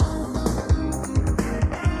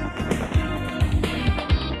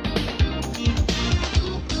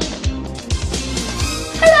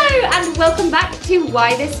welcome back to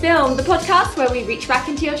Why This Film, the podcast where we reach back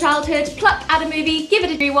into your childhood, pluck out a movie, give it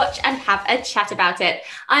a rewatch, and have a chat about it.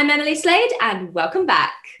 I'm Emily Slade, and welcome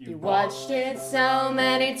back. You watched it so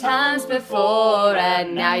many times before,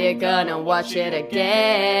 and now you're gonna watch it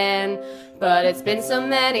again. But it's been so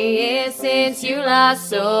many years since you last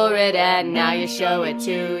saw it, and now you show it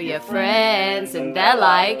to your friends, and they're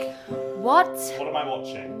like, What? What am I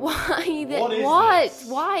watching?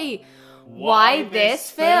 Why this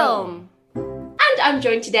film? And I'm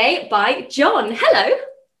joined today by John. Hello.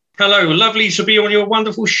 Hello, lovely to be on your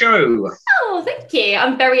wonderful show. Oh, thank you.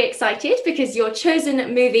 I'm very excited because your chosen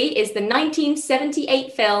movie is the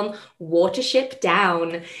 1978 film Watership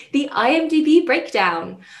Down, the IMDb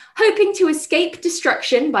breakdown. Hoping to escape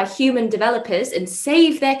destruction by human developers and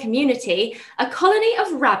save their community, a colony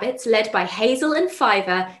of rabbits led by Hazel and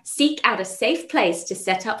Fiver seek out a safe place to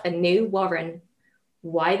set up a new warren.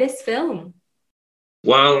 Why this film?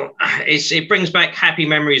 Well, it brings back happy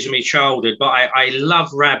memories of my childhood, but I love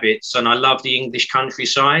rabbits and I love the English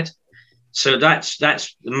countryside. So that's the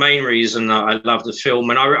main reason that I love the film.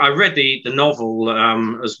 And I read the novel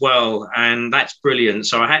as well, and that's brilliant.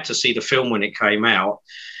 So I had to see the film when it came out.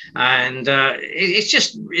 And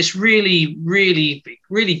it's really, really,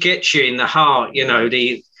 really gets you in the heart, you know,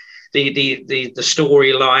 the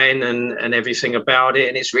storyline and everything about it.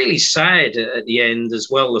 And it's really sad at the end as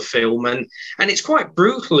well, the film. And it's quite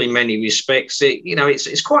brutal in many respects.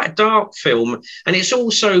 It's quite a dark film. And it's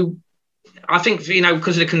also, I think, you know,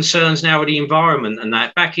 because of the concerns now with the environment and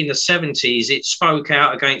that, back in the 70s, it spoke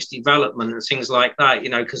out against development and things like that, you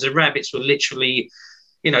know, because the rabbits were literally,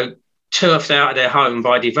 you know, turfed out of their home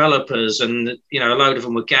by developers, and you know, a load of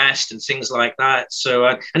them were gassed and things like that. So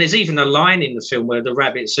and there's even a line in the film where the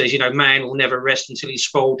rabbit says, you know, man will never rest until he's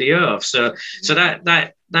spoiled the earth. So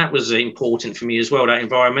that was important for me as well, that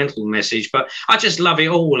environmental message. But I just love it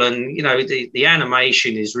all. And you know, the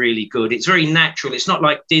animation is really good. It's very natural. It's not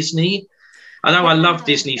like Disney. I know I love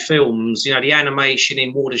Disney films, you know, the animation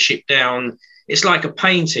in Watership Down, it's like a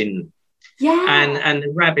painting. Yeah. And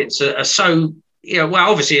the rabbits are so, you know, well,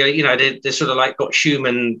 obviously, you know, they're sort of like got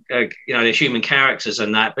human, you know, they're human characters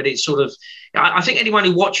and that, but it's sort of, I think anyone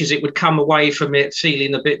who watches it would come away from it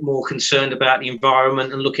feeling a bit more concerned about the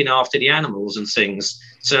environment and looking after the animals and things.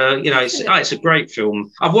 So, you know, it's a great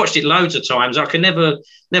film. I've watched it loads of times. I can never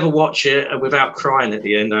watch it without crying at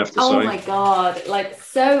the end, I have to say. Oh my God, like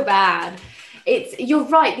so bad. You're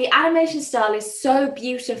right, the animation style is so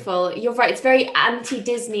beautiful. You're right, it's very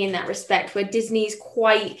anti-Disney in that respect, where Disney's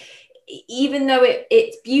quite, even though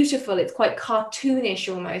it's beautiful, it's quite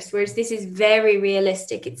cartoonish almost, whereas this is very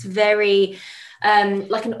realistic. It's very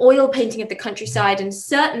like an oil painting of the countryside, and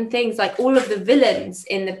certain things, like all of the villains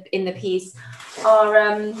in the piece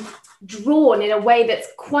are drawn in a way that's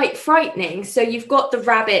quite frightening. So you've got the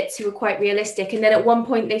rabbits who are quite realistic, and then at one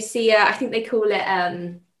point they see I think they call it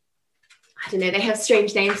I don't know, they have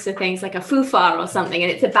strange names for things, like a foofar or something,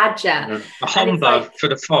 and it's a badger. A humbug like, for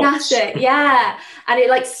the fox. That's it, yeah. And it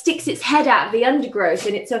like sticks its head out of the undergrowth,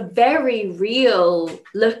 and it's a very real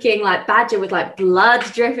looking like badger with like blood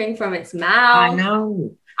dripping from its mouth. I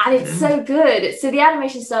know. And it's so good. So the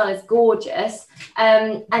animation style is gorgeous.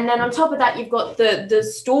 And then on top of that, you've got the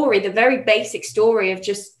story, the very basic story of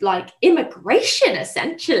just like immigration,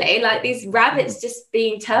 essentially. Like these rabbits just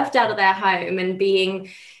being turfed out of their home and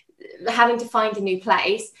having to find a new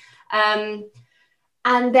place. And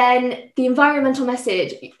then the environmental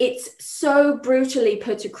message, it's so brutally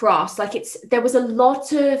put across. Like there was a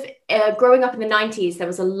lot of, growing up in the 90s, there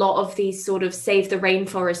was a lot of these sort of save the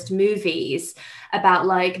rainforest movies about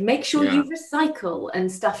like, make sure you recycle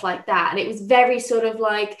and stuff like that. And it was very sort of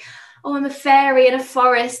like, oh, I'm a fairy in a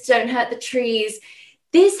forest, don't hurt the trees.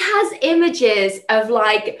 This has images of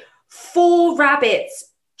like 4 rabbits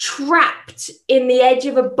trapped in the edge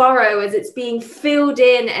of a burrow as it's being filled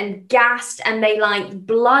in and gassed, and they like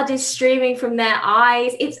blood is streaming from their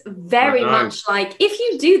eyes. It's very much like, if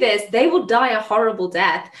you do this, they will die a horrible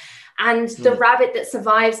death. And the rabbit that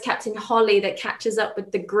survives, Captain Holly, that catches up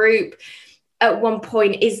with the group at one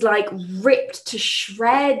point, is like ripped to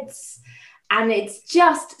shreds. And it's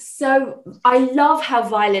just so, I love how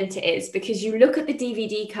violent it is, because you look at the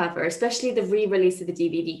DVD cover, especially the re-release of the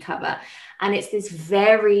DVD cover, and it's this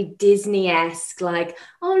very Disney-esque, like,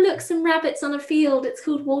 oh, look, some rabbits on a field. It's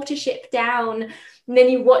called Watership Down. And then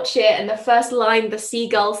you watch it, and the first line the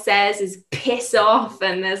seagull says is piss off,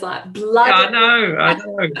 and there's like blood. I know.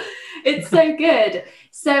 It's so good.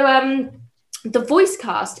 So the voice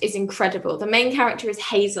cast is incredible. The main character is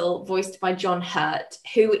Hazel, voiced by John Hurt,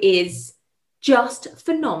 who is just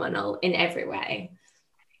phenomenal in every way.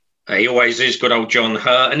 He always is, good old John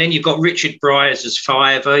Hurt. And then you've got Richard Bryars as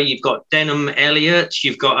Fiver. You've got Denham Elliott.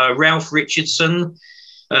 You've got Ralph Richardson.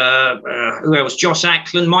 Who else? Joss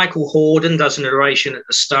Ackland. Michael Hordern does an narration at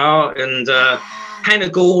the start. And Hannah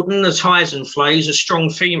Gordon as Heisenflay is a strong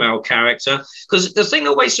female character. Because the thing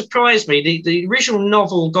that always surprised me, the original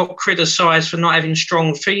novel got criticised for not having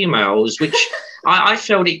strong females, which I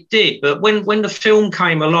felt it did. But when the film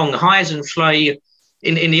came along, Heisenflay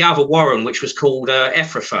in the other Warren, which was called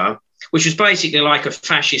Ephrafa, which was basically like a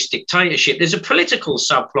fascist dictatorship. There's a political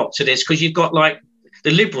subplot to this because you've got like the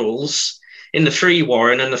liberals in the Free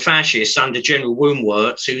Warren and the fascists under General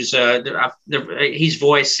Woonwurtz, who's his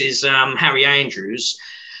voice is Harry Andrews,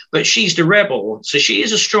 but she's the rebel. So she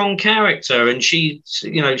is a strong character, and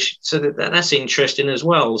so that's interesting as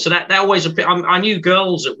well. So that always, I knew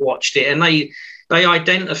girls that watched it, and they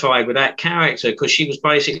identified with that character because she was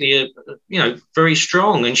basically, very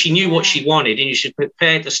strong, and she knew what she wanted, and she was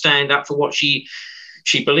prepared to stand up for what she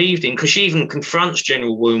believed in, because she even confronts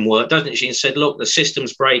General Woonwurtz, doesn't she, and said, look, the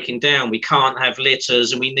system's breaking down. We can't have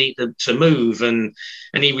litters and we need them to move. And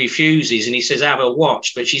he refuses, and he says, have a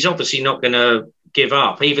watch. But she's obviously not going to give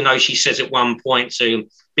up, even though she says at one point to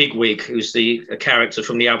Bigwig, who's a character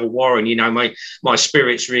from the other Warren, my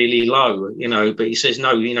spirit's really low, but he says,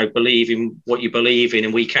 no, believe in what you believe in,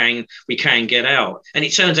 and we can get out. And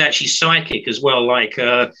it turns out she's psychic as well, like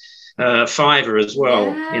Fiver as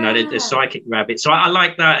well, the psychic rabbit. So I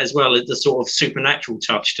like that as well, the sort of supernatural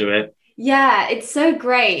touch to it. Yeah, it's so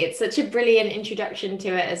great. It's such a brilliant introduction to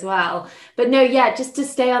it as well. But no, yeah, just to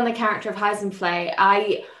stay on the character of Heisenflay,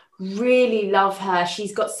 I really love her.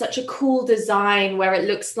 She's got such a cool design where it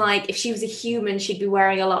looks like if she was a human, she'd be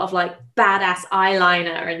wearing a lot of like badass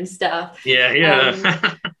eyeliner and stuff. Yeah.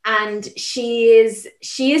 And she is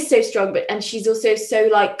so strong, and she's also so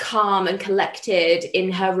like calm and collected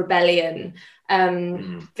in her rebellion.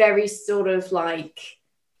 Very sort of like,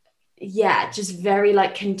 just very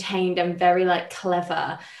like contained and very like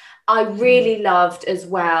clever. I really loved as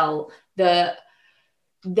well that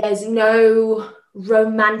there's no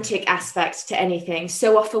romantic aspect to anything.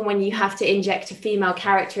 So often when you have to inject a female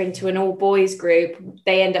character into an all boys group,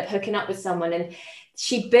 they end up hooking up with someone, and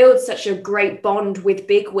she builds such a great bond with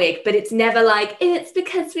Bigwig, but it's never like, it's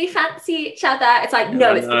because we fancy each other. It's like,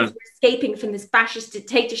 no, it's because we're escaping from this fascist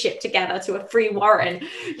dictatorship together to a free Warren.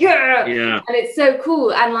 Yeah. And it's so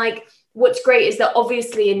cool. And like, what's great is that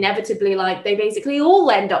obviously inevitably, like, they basically all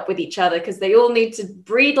end up with each other because they all need to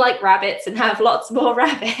breed like rabbits and have lots more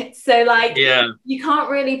rabbits. So like, you can't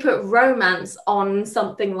really put romance on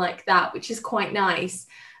something like that, which is quite nice.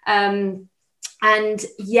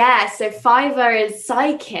 So Fiver is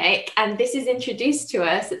psychic, and this is introduced to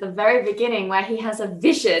us at the very beginning where he has a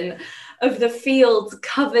vision of the fields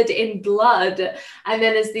covered in blood, and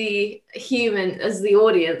then as the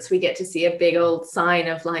audience, we get to see a big old sign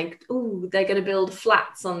of like, ooh, they're going to build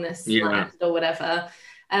flats on this land or whatever.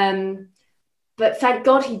 But thank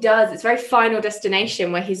God he does. It's very Final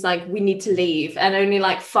Destination where he's like, we need to leave. And only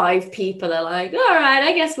like 5 people are like, all right,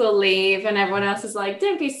 I guess we'll leave. And everyone else is like,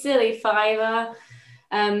 don't be silly, Fiver.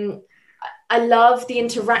 I love the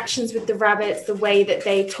interactions with the rabbits, the way that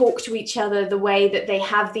they talk to each other, the way that they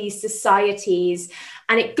have these societies.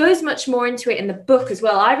 And it goes much more into it in the book as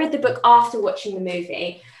well. I read the book after watching the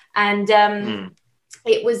movie. And I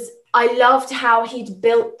loved how he'd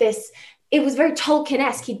built this. It was very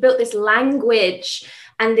Tolkien-esque. He built this language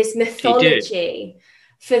and this mythology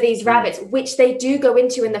for these rabbits, which they do go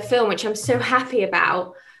into in the film, which I'm so happy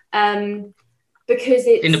about. Because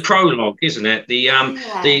it's in the prologue, isn't it?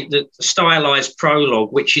 The stylized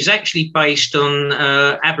prologue, which is actually based on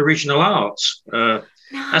Aboriginal arts.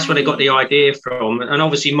 That's where they got the idea from. And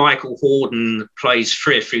obviously Michael Hordern plays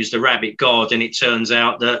Frith, who's the rabbit god, and it turns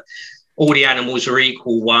out that all the animals were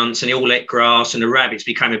equal once, and they all ate grass, and the rabbits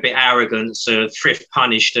became a bit arrogant. So Frith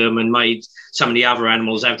punished them and made some of the other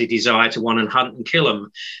animals have the desire to want to hunt and kill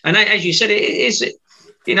them. And as you said, it is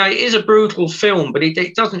a brutal film, but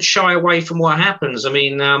it doesn't shy away from what happens. I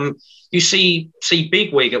mean, you see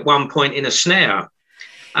Bigwig at one point in a snare,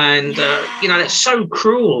 and that's so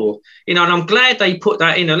cruel. And I'm glad they put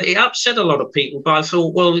that in. It upset a lot of people, but I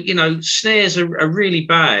thought, well, snares are really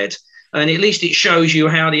bad. And at least it shows you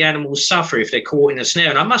how the animals suffer if they're caught in a snare.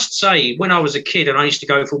 And I must say, when I was a kid and I used to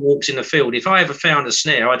go for walks in the field, if I ever found a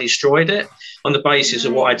snare, I destroyed it on the basis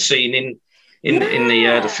of what I'd seen in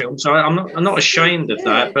the film. So I'm not ashamed of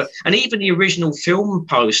that. And even the original film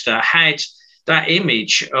poster had that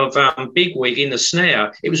image of Bigwig in the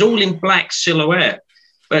snare. It was all in black silhouette.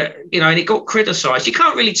 But, and it got criticised. You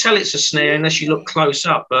can't really tell it's a snare unless you look close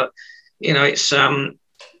up. But, it's...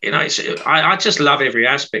 you know, I just love every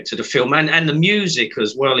aspect of the film, and the music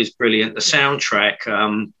as well is brilliant. The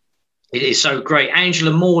soundtrack, it is so great.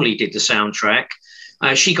 Angela Morley did the soundtrack.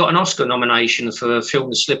 She got an Oscar nomination for the film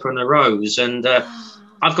The Slipper and the Rose, and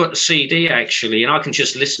I've got the CD actually, and I can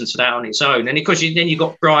just listen to that on its own. And of course, then you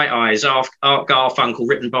got Bright Eyes, Art Garfunkel,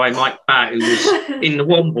 written by Mike Batt, who was in the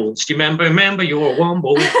Wombles. Do you remember? Remember, you're a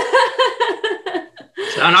Womble.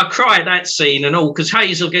 And I cry at that scene and all, because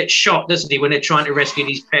Hazel gets shot, doesn't he, when they're trying to rescue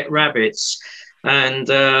these pet rabbits, and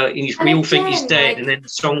we all think he's dead, and then the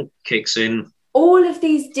song kicks in. All of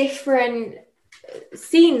these different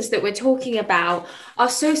scenes that we're talking about are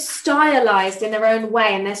so stylized in their own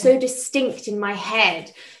way, and they're so distinct in my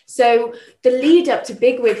head. So the lead up to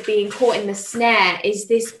Bigwig being caught in the snare is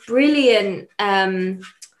this brilliant like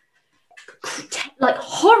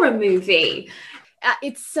horror movie.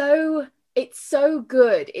 It's so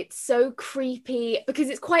good. It's so creepy because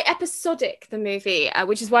it's quite episodic, the movie,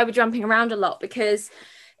 which is why we're jumping around a lot, because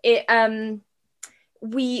it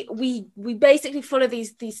we basically follow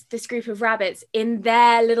this group of rabbits in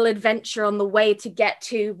their little adventure on the way to get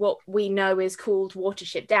to what we know is called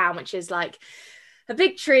Watership Down, which is like a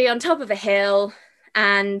big tree on top of a hill,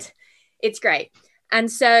 and it's great. And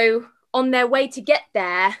so on their way to get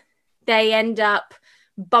there, they end up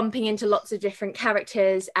bumping into lots of different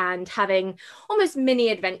characters and having almost mini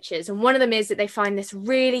adventures. And one of them is that they find this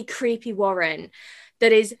really creepy warren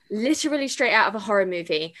that is literally straight out of a horror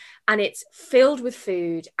movie, and it's filled with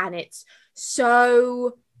food, and they're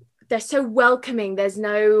so welcoming. There's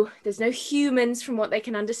no humans from what they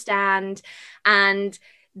can understand. And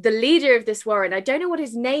the leader of this warren, I don't know what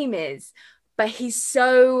his name is, but he's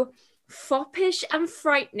so foppish and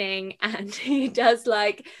frightening, and he does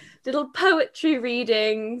like little poetry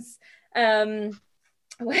readings where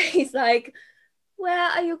he's like, "Where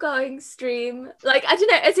are you going, stream?" Like, I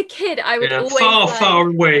don't know, as a kid I would always far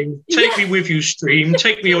away, take me with you, stream,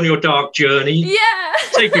 take me on your dark journey,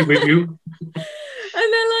 take me with you.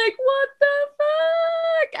 And they're like, "What the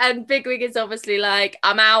fuck?" And Bigwig is obviously like,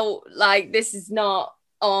 "I'm out, like, this is not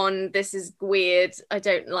on, this is weird, I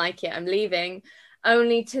don't like it, I'm leaving."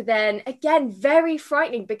 Only to then, again, very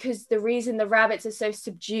frightening, because the reason the rabbits are so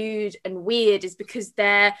subdued and weird is because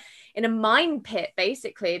they're in a mine pit,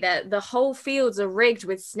 basically. The whole fields are rigged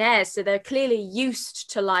with snares, so they're clearly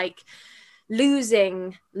used to like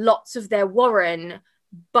losing lots of their warren,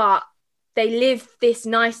 but they live this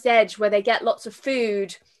nice edge where they get lots of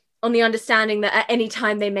food on the understanding that at any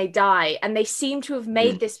time they may die. And they seem to have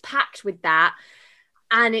made this pact with that.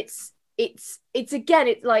 And it's again,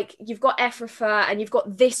 it's like you've got Ephrafa and you've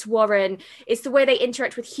got this warren. It's the way they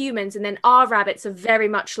interact with humans. And then our rabbits are very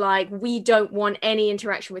much like, we don't want any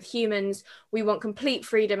interaction with humans. We want complete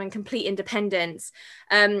freedom and complete independence.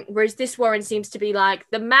 Whereas this warren seems to be like,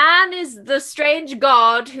 the man is the strange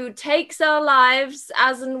god who takes our lives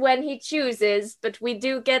as and when he chooses, but we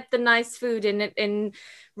do get the nice food in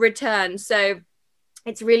return. So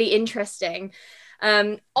it's really interesting.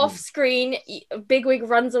 Off screen, Bigwig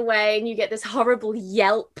runs away and you get this horrible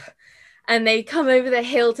yelp, and they come over the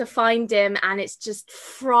hill to find him, and it's just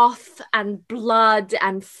froth and blood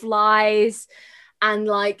and flies, and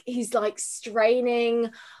like he's like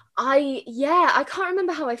straining. I can't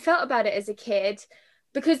remember how I felt about it as a kid,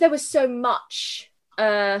 because there was so much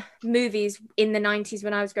movies in the 90s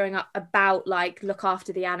when I was growing up about like look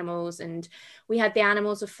after the animals, and we had the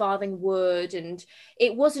animals of Farthing Wood, and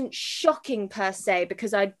it wasn't shocking per se,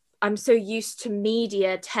 because I'm so used to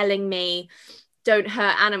media telling me don't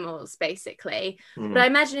hurt animals, basically. But I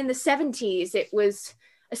imagine in the 70s it was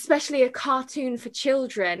especially a cartoon for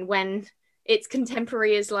children, when its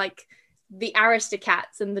contemporary is like the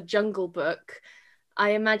Aristocats and the Jungle Book.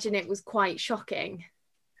 I imagine it was quite shocking.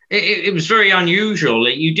 It was very unusual.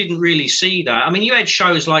 You didn't really see that. I mean, you had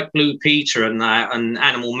shows like Blue Peter and that, and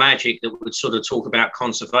Animal Magic, that would sort of talk about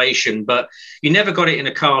conservation, but you never got it in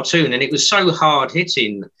a cartoon, and it was so hard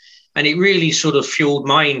hitting, and it really sort of fueled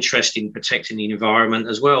my interest in protecting the environment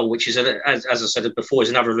as well, which is, as I said before, is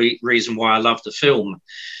another reason why I love the film.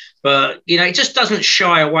 But, you know, it just doesn't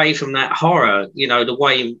shy away from that horror, you know, the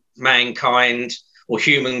way mankind or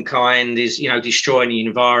humankind is, you know, destroying the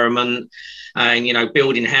environment, and, you know,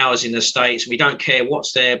 building housing estates. We don't care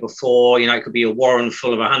what's there before. You know, it could be a warren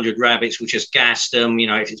full of 100 rabbits. We'll just gas them. You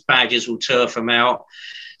know, if it's badgers, we'll turf them out.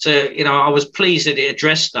 So, you know, I was pleased that it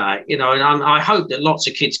addressed that, you know, and I hope that lots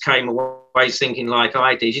of kids came away thinking like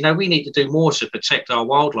I did, you know, we need to do more to protect our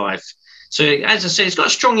wildlife. So, as I said, it's got a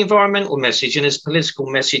strong environmental message and there's a political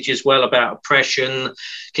message as well about oppression,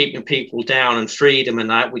 keeping people down and freedom and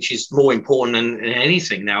that, which is more important than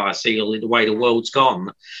anything now, I feel, in the way the world's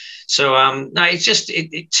gone. So, no, it's just,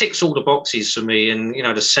 it ticks all the boxes for me. And, you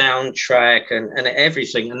know, the soundtrack and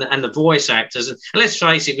everything and the voice actors. And let's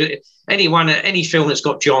face it, any film that's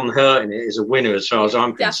got John Hurt in it is a winner as far as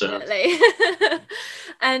I'm concerned. Definitely.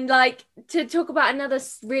 And like, to talk about another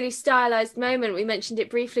really stylized moment, we mentioned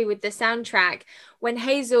it briefly with the soundtrack, when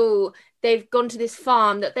Hazel, they've gone to this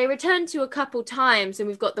farm that they return to a couple times, and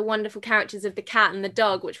we've got the wonderful characters of the cat and the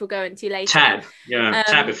dog, which we'll go into later.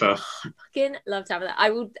 Tabitha. I fucking love Tabitha.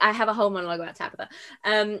 I have a whole monologue about Tabitha.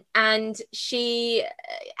 And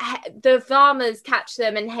the farmers catch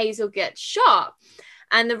them and Hazel gets shot.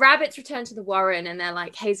 And the rabbits return to the warren and they're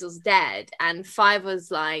like, Hazel's dead. And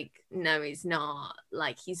Fiver's like, no, he's not.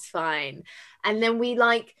 Like, he's fine. And then we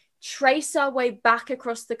like trace our way back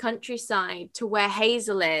across the countryside to where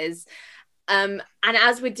Hazel is. And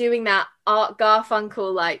as we're doing that, Art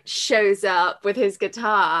Garfunkel like shows up with his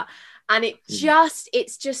guitar. And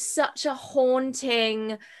it's just such a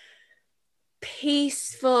haunting,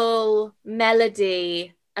 peaceful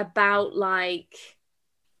melody about like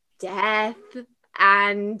death.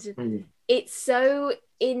 And it's so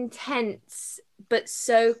intense, but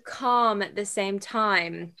so calm at the same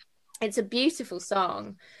time. It's a beautiful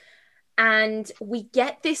song. And we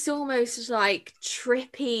get this almost like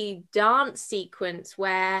trippy dance sequence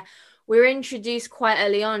where we're introduced quite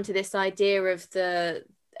early on to this idea of the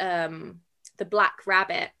black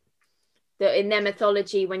rabbit. That in their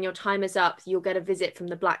mythology, when your time is up, you'll get a visit from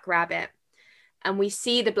the black rabbit. And we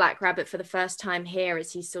see the black rabbit for the first time here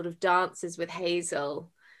as he sort of dances with Hazel.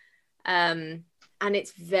 And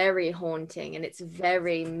it's very haunting and it's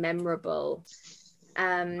very memorable.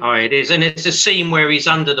 It is. And it's a scene where he's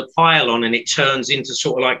under the pylon and it turns into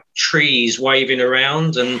sort of like trees waving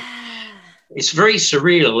around. And it's very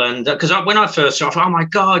surreal. And because when I first saw it, I thought, oh my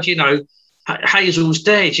God, you know, Hazel's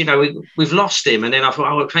dead, you know, we've lost him. And then I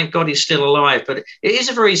thought, oh, thank God he's still alive. But it is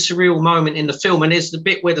a very surreal moment in the film. And there's the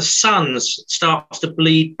bit where the sun starts to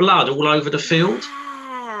bleed blood all over the field.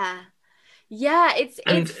 Yeah, it's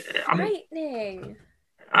frightening.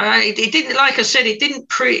 It didn't, like I said, it didn't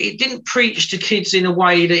preach to kids in a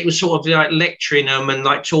way that it was sort of like lecturing them and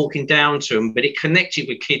like talking down to them, but it connected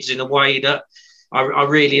with kids in a way that I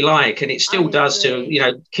really like. And it still does to, you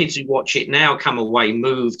know, kids who watch it now come away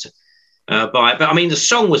moved by it. But I mean, the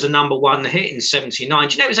song was a #1 hit in '79.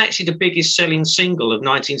 Do you know it was actually the biggest selling single of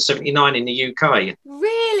 1979 in the UK?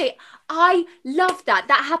 Really? I love that.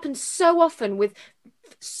 That happens so often with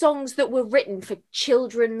songs that were written for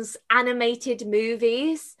children's animated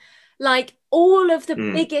movies. Like all of the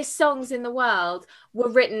biggest songs in the world were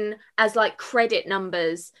written as like credit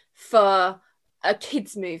numbers for a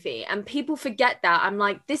kids movie, and people forget that. I'm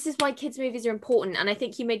like, this is why kids movies are important. And I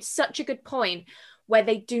think you made such a good point where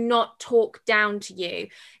they do not talk down to you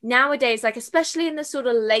nowadays, like especially in the sort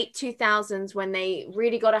of late 2000s when they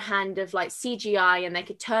really got a hand of like CGI and they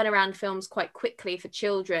could turn around films quite quickly for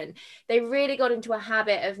children. They really got into a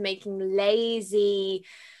habit of making lazy,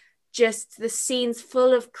 just the scenes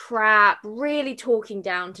full of crap, really talking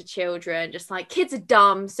down to children, just like kids are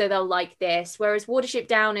dumb, so they'll like this. Whereas Watership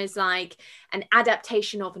Down is like an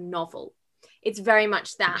adaptation of a novel. It's very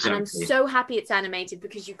much that. Exactly. And I'm so happy it's animated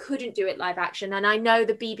because you couldn't do it live action. And I know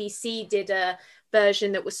the BBC did a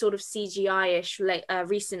version that was sort of CGI-ish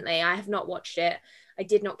recently. I have not watched it. I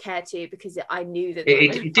did not care to because I knew that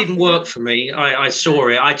it didn't work for me. I saw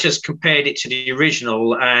it. I just compared it to the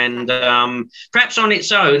original, and perhaps on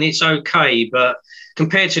its own it's okay, but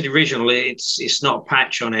compared to the original, it's not a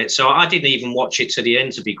patch on it. So I didn't even watch it to the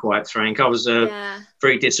end, to be quite frank. I was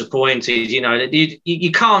very disappointed. You know,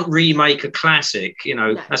 you can't remake a classic. You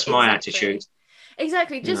know, that's my attitude.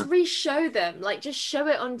 Exactly. Just re-show them. Like, just show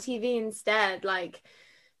it on TV instead. Like,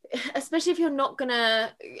 especially if you're not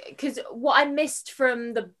gonna, because what I missed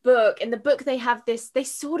from the book, in the book they have this, they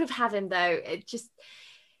sort of have him though,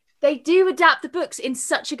 they do adapt the books in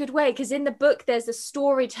such a good way, because in the book there's a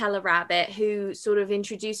storyteller rabbit who sort of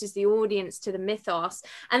introduces the audience to the mythos,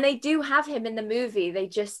 and they do have him in the movie. They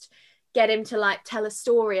just get him to like tell a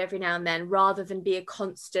story every now and then rather than be a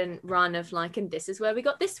constant run of like, and this is where we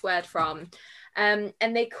got this word from. And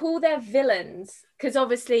they call their villains, because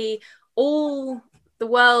obviously all the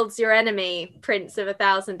world's your enemy, Prince of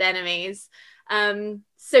 1,000 Enemies.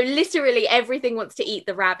 So literally everything wants to eat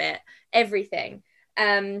the rabbit, everything.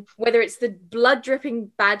 Whether it's the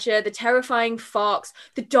blood-dripping badger, the terrifying fox,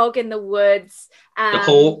 the dog in the woods. The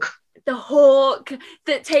hawk. the hawk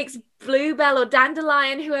that takes Bluebell or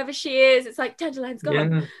Dandelion, whoever she is. It's like, Dandelion's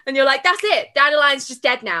gone. Yeah. And you're like, that's it. Dandelion's just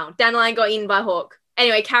dead now. Dandelion got eaten by a hawk.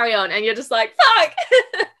 Anyway, carry on. And you're just like, fuck.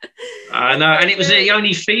 I know. And it was the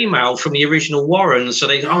only female from the original Warren. So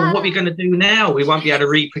they, what are we going to do now? We won't be able to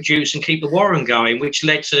reproduce and keep the Warren going, which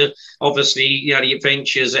led to, obviously, you know, the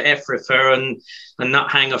adventures at Ephrathah and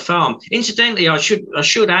Nuthanger Farm. Incidentally, I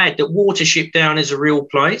should add that Watership Down is a real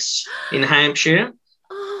place in Hampshire.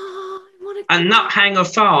 And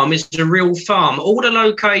Nuthanger Farm is a real farm. All the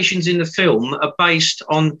locations in the film are based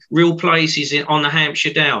on real places on the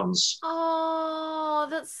Hampshire Downs. Oh,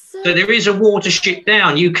 that's so... So there is a Watership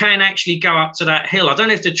Down. You can actually go up to that hill. I don't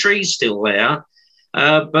know if the tree's still there,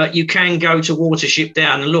 but you can go to Watership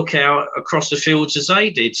Down and look out across the fields as they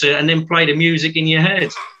did, and then play the music in your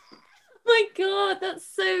head. My God, that's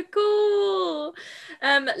so cool.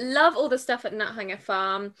 Love all the stuff at Nuthanger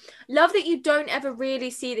Farm. Love that you don't ever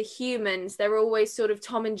really see the humans. They're always sort of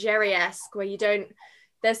Tom and Jerry-esque, where you don't,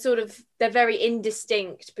 they're very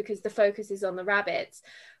indistinct because the focus is on the rabbits.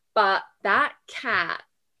 But that cat,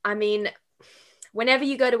 I mean, whenever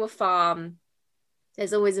you go to a farm,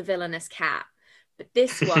 there's always a villainous cat. But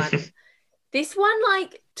this one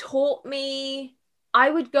like taught me, I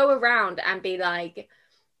would go around and be like,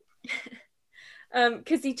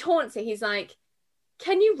 because he taunts it, he's like,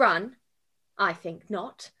 can you run? I think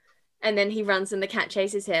not. And then he runs and the cat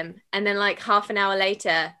chases him, and then like half an hour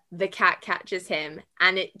later the cat catches him.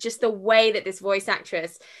 And it just, the way that this voice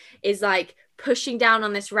actress is like pushing down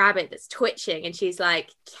on this rabbit that's twitching, and she's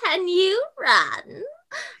like, can you run?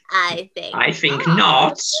 I think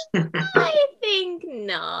not. I think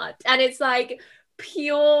not. And it's like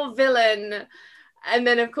pure villain. And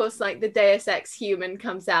then, of course, like the Deus Ex human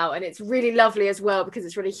comes out, and it's really lovely as well because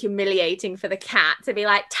it's really humiliating for the cat to be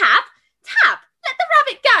like, tap, let the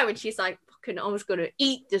rabbit go. And she's like, fucking, I was going to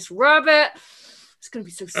eat this rabbit. It's going to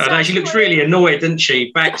be so sad. She looks really annoyed, doesn't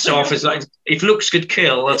she? Backs off. It's like, if looks could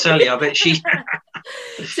kill, I'll tell you. I bet she...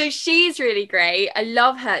 So she's really great. I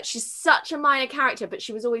love her. She's such a minor character, but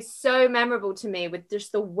she was always so memorable to me with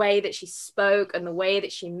just the way that she spoke and the way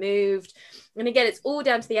that she moved. And again, it's all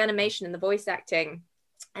down to the animation and the voice acting.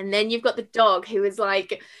 And then you've got the dog, who is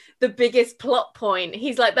like the biggest plot point.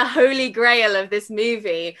 He's like the holy grail of this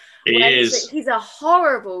movie. He is. He's a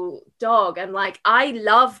horrible dog. And like, I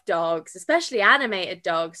love dogs, especially animated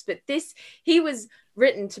dogs, but he was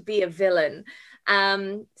written to be a villain.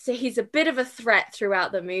 So he's a bit of a threat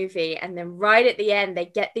throughout the movie, and then right at the end they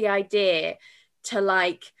get the idea to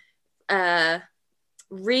like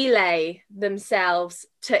relay themselves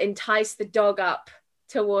to entice the dog up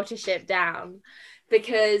to Watership Down,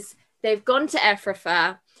 because they've gone to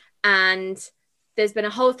Ephrathah and there's been a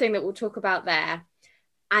whole thing that we'll talk about there,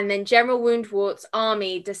 and then General Woundwort's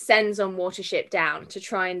army descends on Watership Down to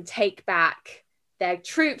try and take back their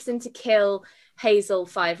troops and to kill Hazel,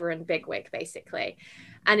 Fiver, and Bigwig, basically.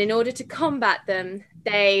 And in order to combat them,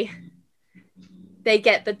 they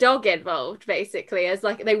get the dog involved, basically, as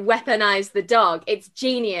like they weaponize the dog. It's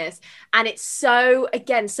genius. And it's so,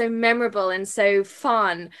 again, so memorable and so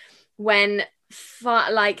fun when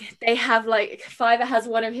like they have like Fiver has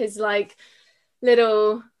one of his like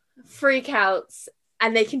little freakouts,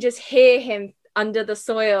 and they can just hear him under the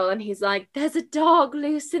soil, and he's like, there's a dog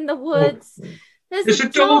loose in the woods. There's a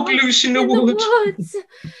dog loose in the woods.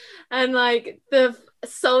 And like the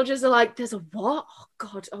soldiers are like, there's a what?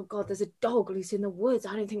 Oh God, there's a dog loose in the woods.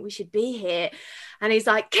 I don't think we should be here. And he's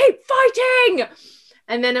like, keep fighting.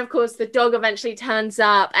 And then, of course, the dog eventually turns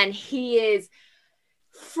up, and he is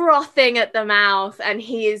frothing at the mouth, and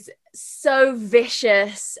he is so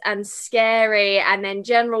vicious and scary. And then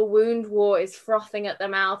General Woundwort is frothing at the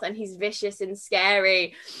mouth, and he's vicious and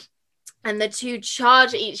scary. And the two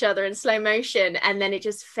charge at each other in slow motion, and then it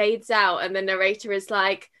just fades out, and the narrator is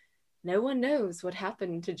like, no one knows what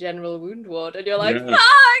happened to General Woundwort. And you're like, fuck,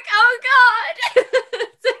 oh God.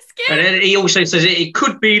 So scary. And then he also says it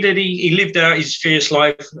could be that he lived out his fierce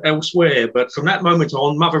life elsewhere, but from that moment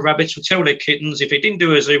on, mother rabbits would tell their kittens if they didn't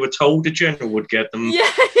do as they were told, the general would get them.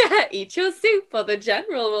 Yeah, eat your soup or the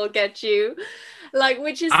general will get you. Like,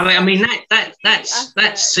 which is... I mean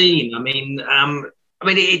that scene,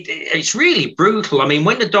 it's really brutal. I mean,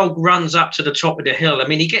 when the dog runs up to the top of the hill, I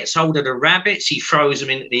mean, he gets hold of the rabbits, he throws them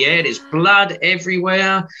into the air, there's blood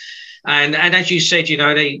everywhere. And as you said,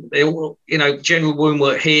 they all, General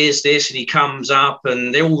Woundwort hears this, and he comes up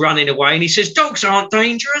and they're all running away, and he says, dogs aren't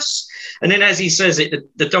dangerous. And then as he says it,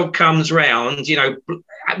 the dog comes round,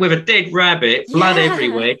 with a dead rabbit, blood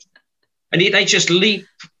everywhere. And they just leap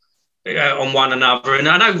on one another. And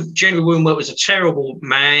I know General Woundwort was a terrible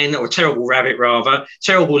man, or a terrible rabbit rather,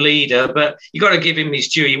 terrible leader, but you got to give him his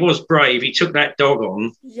due. He was brave. He took that dog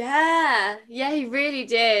on. Yeah, he really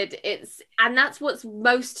did. And that's what's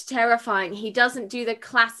most terrifying. He doesn't do the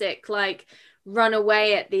classic like run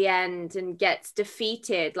away at the end and gets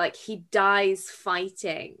defeated. Like, he dies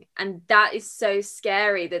fighting, and that is so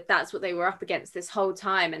scary that that's what they were up against this whole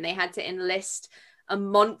time, and they had to enlist a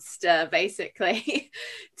monster basically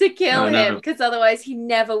to kill him, because otherwise he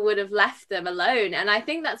never would have left them alone. And I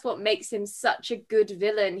think that's what makes him such a good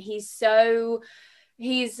villain. He's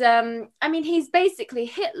basically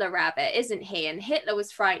Hitler Rabbit, isn't he? And Hitler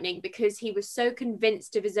was frightening because he was so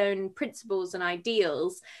convinced of his own principles and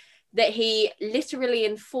ideals that he literally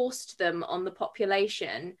enforced them on the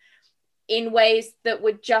population in ways that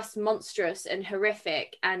were just monstrous and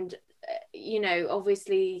horrific, and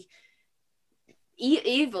obviously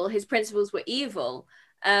evil. His principles were evil.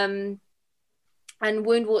 And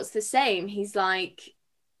Woundwort's the same. He's like,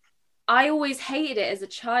 I always hated it as a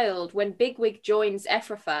child when Bigwig joins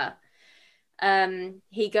Ephrafa.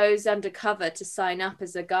 He goes undercover to sign up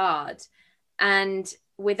as a guard, and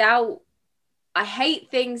I hate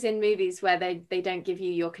things in movies where they don't give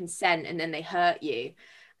you your consent and then they hurt you,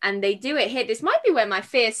 and they do it here. This might be where my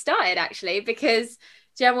fear started, actually, because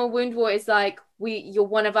General Woundwort is like, you're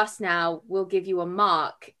one of us now, we'll give you a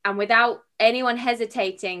mark. And without anyone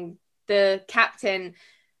hesitating, the captain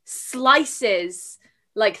slices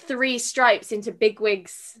like 3 stripes into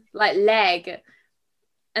Bigwig's like leg.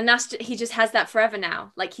 And he just has that forever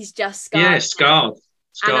now. Like, he's just scarred. Yeah, scarred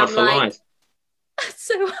for life. That's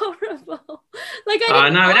so horrible. Like, I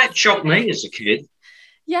know, that shocked me as a kid.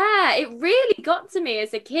 Yeah, it really got to me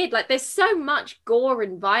as a kid. Like, there's so much gore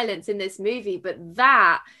and violence in this movie, but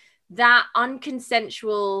that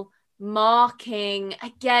unconsensual marking,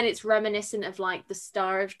 again, it's reminiscent of like the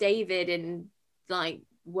Star of David in like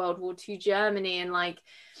World War II Germany, and like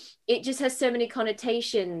it just has so many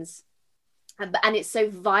connotations, and it's so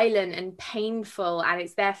violent and painful, and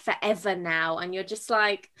it's there forever now, and you're just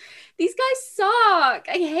like, these guys suck,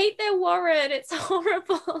 I hate their warren, it's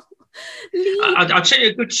horrible. I'll tell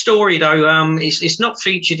you a good story though. It's not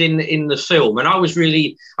featured in the film, and I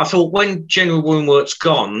thought, when General Woundwort's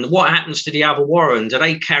gone, what happens to the other Warren? Do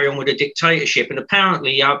they carry on with the dictatorship? And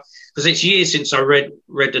apparently, because it's years since I read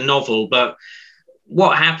the novel, but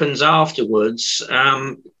what happens afterwards?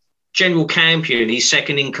 General Campion, he's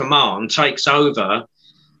second in command, takes over,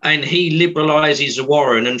 and he liberalises the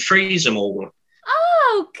Warren and frees them all.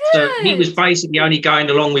 Oh, good. So he was basically only going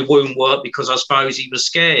along with Woundwort because I suppose he was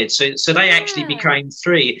scared. So they actually became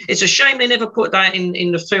 3. It's a shame they never put that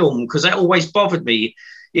in the film, because that always bothered me.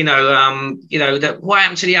 That what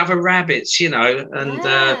happened to the other rabbits?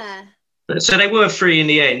 So they were 3 in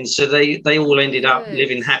the end. So they all ended up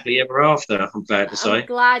living happily ever after. I'm glad to say. I'm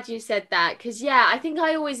glad you said that, because I think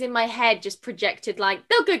I always in my head just projected like,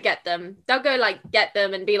 they'll go get them. They'll go like get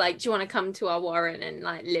them and be like, do you want to come to our Warren and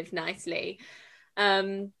like live nicely?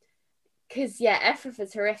 Because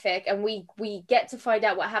Ephrafa's horrific, and we get to find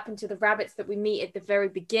out what happened to the rabbits that we meet at the very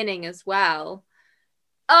beginning as well.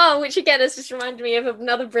 Oh, which again has just reminded me of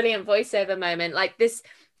another brilliant voiceover moment. Like this,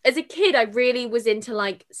 as a kid, I really was into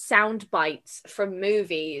like sound bites from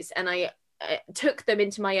movies, and I took them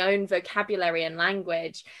into my own vocabulary and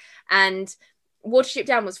language, and Watership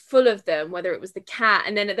Down was full of them, whether it was the cat,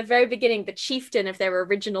 and then at the very beginning, the chieftain of their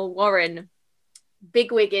original Warren,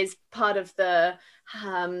 Bigwig, is part of the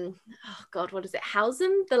what is it,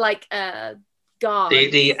 Howsam, the like guard,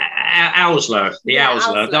 the Owsler,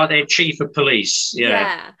 Owsler, their chief of police.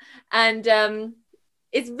 And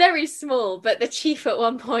it's very small, but the chief at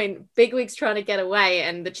one point, Bigwig's trying to get away,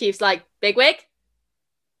 and the chief's like, Bigwig.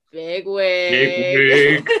 Like,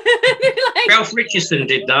 Ralph Richardson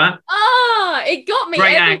did that. Oh, it got me.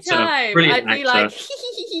 Great every actor. Time. Brilliant I'd be actor.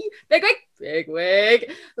 like,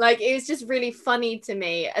 Bigwig. Like, it was just really funny to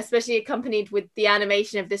me, especially accompanied with the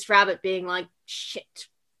animation of this rabbit being like, shit.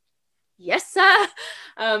 Yes, sir.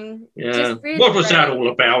 Really what was that all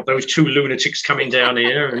about? Those 2 lunatics coming down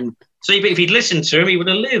here, and see, but if he'd listened to him, he would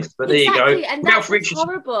have lived. But there you go. And that's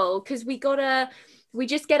horrible, because we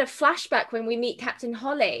just get a flashback when we meet Captain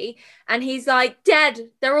Holly, and he's like,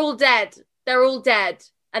 dead. They're all dead. They're all dead.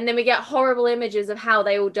 And then we get horrible images of how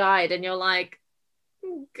they all died, and you're like,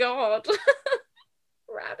 oh, God.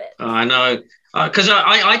 Rabbit. I know. Because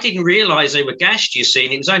I didn't realise they were gassed, you see,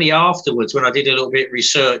 and it was only afterwards, when I did a little bit of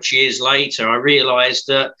research years later, I realised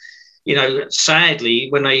that, sadly,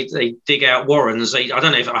 when they dig out warrens, I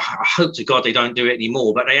don't know if, I hope to God they don't do it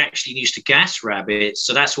anymore, but they actually used to gas rabbits.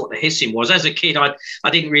 So that's what the hissing was. As a kid, I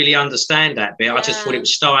didn't really understand that bit. I just thought it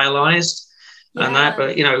was stylised. and that,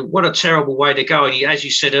 but what a terrible way to go. And as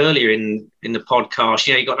you said earlier in the podcast,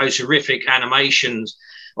 you got those horrific animations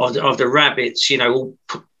of the rabbits, all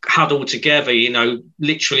huddled together,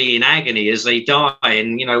 literally in agony as they die,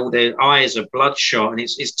 and all their eyes are bloodshot, and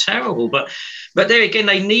it's terrible. But there again,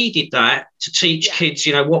 they needed that to teach kids,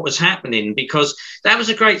 what was happening, because that was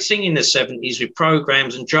a great thing in the 70s with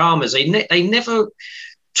programs and dramas. They never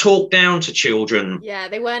talk down to children. Yeah,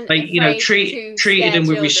 they weren't. They, treated them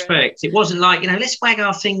with respect. It wasn't like, let's wag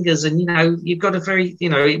our fingers and, you've got a very,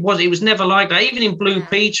 it was never like that. Even in Blue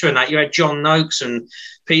Peter and that, you had John Noakes and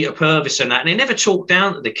Peter Purvis and that, and they never talked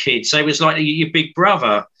down to the kids. They was like your big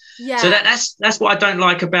brother. Yeah. So that's what I don't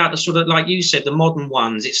like about the sort of, like you said, the modern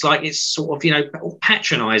ones. It's like it's sort of,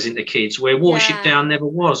 patronising the kids, where Watership Down never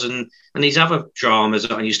was, and these other dramas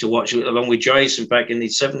that I used to watch along with Jason back in the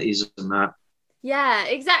 70s and that. Yeah,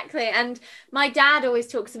 exactly. And my dad always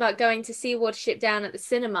talks about going to see Watership Down at the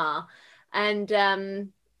cinema, and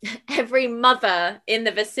every mother in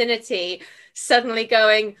the vicinity suddenly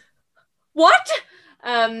going, what?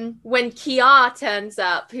 When Kiar turns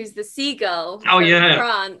up, who's the seagull from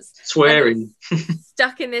France, swearing,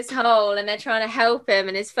 stuck in this hole, and they're trying to help him,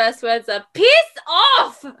 and his first words are, piss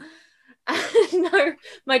off! No,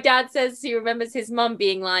 my dad says he remembers his mum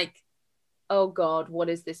being like, oh God, what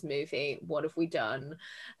is this movie? What have we done?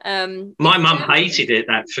 My mum hated it,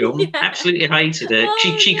 that film. Absolutely hated it.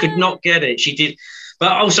 She could not get it. She did.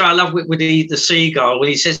 But also I love with the seagull when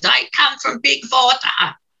he says, I come from big water,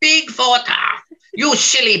 you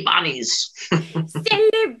silly bunnies.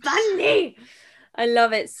 Silly bunny. I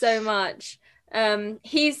love it so much.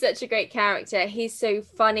 He's such a great character. He's so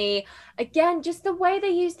funny. Again, just the way they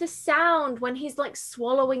use the sound when he's like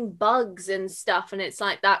swallowing bugs and stuff, and it's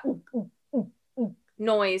like that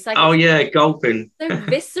noise. Like, gulping. So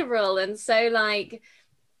visceral and so like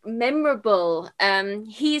memorable.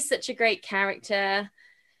 He's such a great character.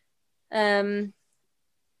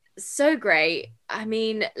 So great. I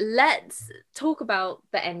mean, let's talk about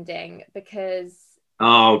the ending, because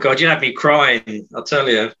oh God, you had me crying. I'll tell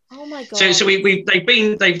you. Oh my God. So they've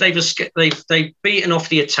beaten off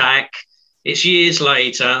the attack. It's years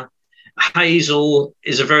later. Hazel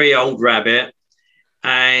is a very old rabbit,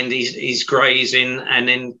 and he's grazing, and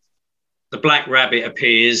then the black rabbit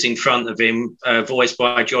appears in front of him, voiced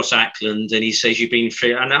by Joss Ackland, and he says, "You've been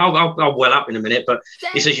and I'll well up in a minute, but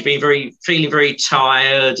he says you've been feeling very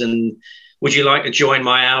tired, and would you like to join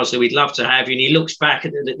my house? We'd love to have you." And he looks back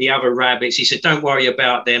at the other rabbits. He said, "Don't worry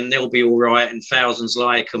about them. They'll be all right, and thousands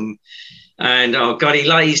like them." And oh God, he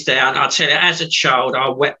lays down. I'll tell you, as a child, I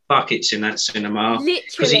wept buckets in that cinema,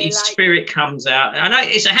 because his spirit comes out. I know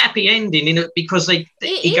it's a happy ending, because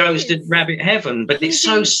he goes to rabbit heaven, but it's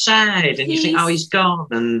so sad, and you think, oh, he's gone.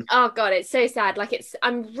 And oh God, it's so sad. Like,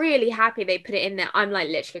 I'm really happy they put it in there. I'm like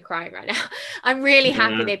literally crying right now. I'm really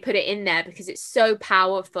happy they put it in there, because it's so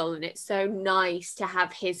powerful and it's so nice to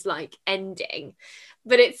have his like ending,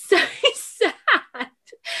 but it's so sad.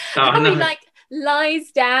 Oh, he like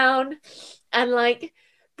lies down and like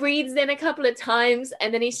breathes in a couple of times,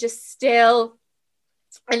 and then he's just still,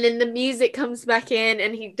 and then the music comes back in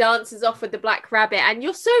and he dances off with the black rabbit. And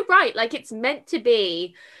you're so right, like it's meant to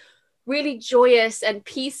be really joyous and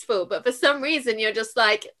peaceful, but for some reason you're just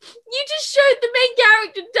like, you just showed the main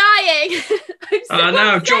character dying. I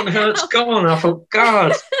know, John Hurt's gone. I thought,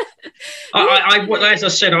 God. As I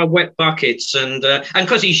said, I wept buckets, and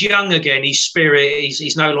because he's young again, his spirit,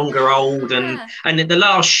 he's no longer old, and the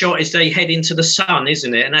last shot is they head into the sun,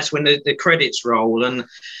 isn't it? And that's when the credits roll. And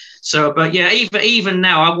so, but yeah, even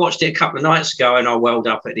now, I watched it a couple of nights ago and I welled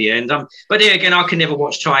up at the end. But there again, I can never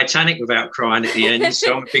watch Titanic without crying at the end.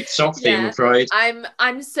 So I'm a big softie, I'm afraid.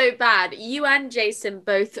 I'm so bad. You and Jason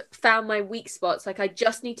both found my weak spots. Like, I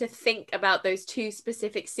just need to think about those two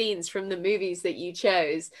specific scenes from the movies that you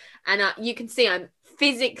chose, and you can see I'm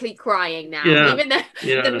physically crying now, even though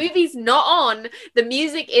the movie's not on, the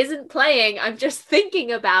music isn't playing, I'm just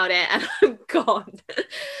thinking about it and I'm gone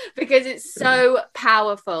because it's so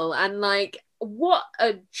powerful. And like, what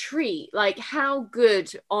a treat, like how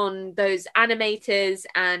good on those animators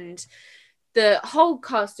and the whole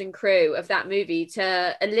cast and crew of that movie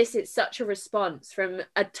to elicit such a response from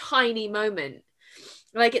a tiny moment.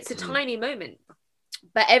 Like, it's a tiny moment,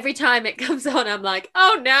 but every time it comes on, I'm like,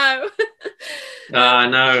 oh no. I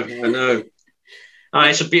know.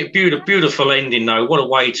 It's a beautiful ending, though. What a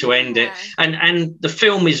way to end it. And the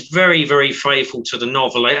film is very, very faithful to the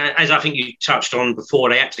novel. As I think you touched on before,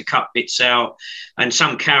 they had to cut bits out and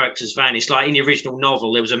some characters vanished. Like in the original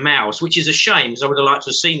novel, there was a mouse, which is a shame, because I would have liked to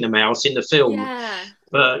have seen the mouse in the film.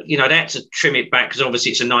 But, you know, they had to trim it back because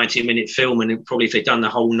obviously it's a 90-minute film, and probably if they'd done the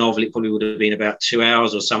whole novel, it probably would have been about 2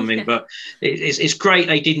 hours or something. Yeah. But it's great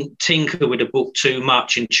they didn't tinker with the book too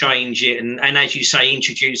much and change it. And as you say,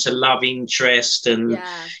 introduce a love interest and,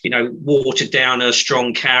 you know, watered down a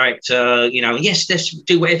strong character, you know, yes, let's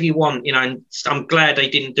do whatever you want, you know, and I'm glad they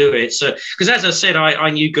didn't do it. So, because as I said, I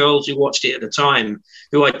knew girls who watched it at the time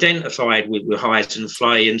who identified with Highton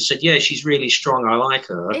Flay and said, yeah, she's really strong, I like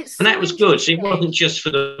her. And that was good. So it wasn't just for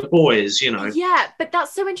the boys, you know. Yeah, but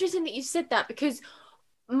that's so interesting that you said that, because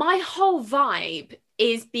my whole vibe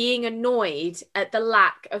is being annoyed at the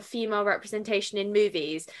lack of female representation in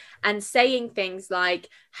movies and saying things like,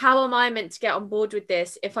 how am I meant to get on board with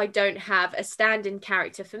this if I don't have a stand-in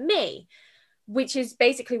character for me? Which is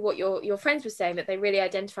basically what your friends were saying, that they really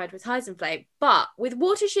identified with Heisenflay. But with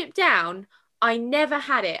Watership Down, I never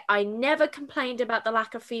had it. I never complained about the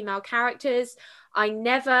lack of female characters.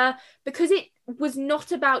 Because it was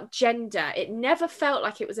not about gender. It never felt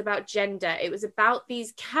like it was about gender. It was about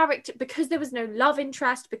these characters, because there was no love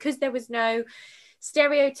interest, because there was no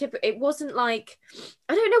stereotype. It wasn't like,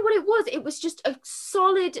 I don't know what it was. It was just a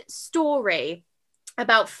solid story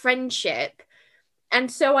about friendship.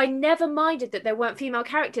 And so I never minded that there weren't female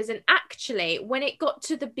characters. And actually, when it got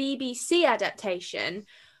to the BBC adaptation,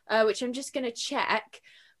 which I'm just going to check,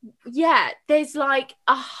 there's like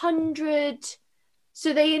 100.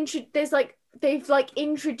 So they've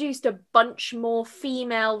introduced a bunch more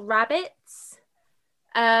female rabbits,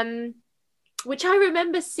 which I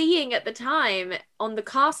remember seeing at the time on the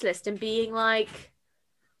cast list and being like,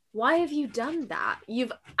 why have you done that?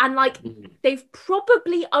 They've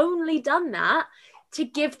probably only done that to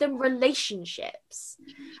give them relationships.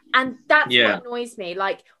 And that's what annoys me.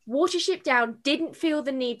 Like, Watership Down didn't feel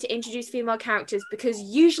the need to introduce female characters, because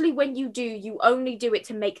usually when you do, you only do it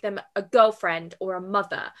to make them a girlfriend or a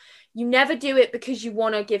mother. You never do it because you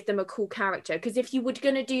want to give them a cool character. Because if you were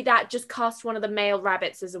going to do that, just cast one of the male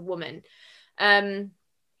rabbits as a woman.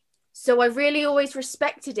 So I really always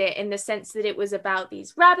respected it in the sense that it was about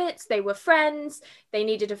these rabbits. They were friends. They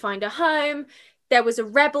needed to find a home. There was a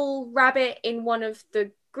rebel rabbit in one of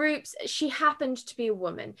the groups. She happened to be a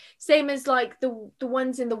woman. Same as like the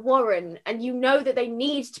ones in the Warren. And you know that they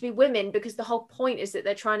need to be women because the whole point is that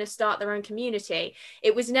they're trying to start their own community.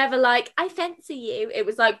 It was never like, I fancy you. It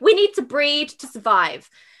was like, we need to breed to survive.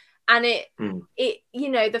 And it, you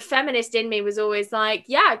know, the feminist in me was always like,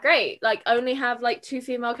 yeah, great. Like, only have like 2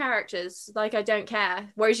 female characters. Like, I don't care.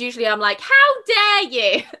 Whereas usually I'm like, how dare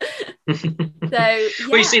you? So,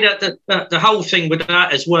 well, you see that the whole thing with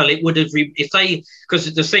that as well, it would have,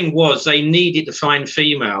 because the thing was, they needed to find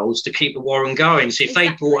females to keep the Warren going. So if they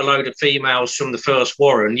brought a load of females from the first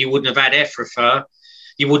Warren, you wouldn't have had Ephrafa.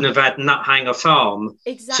 You wouldn't have had Nuthanger Farm.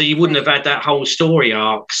 Exactly. So you wouldn't have had that whole story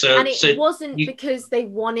arc. And it wasn't because they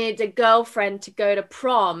wanted a girlfriend to go to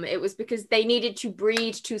prom. It was because they needed to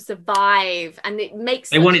breed to survive. And it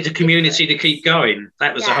makes They wanted the community to keep going.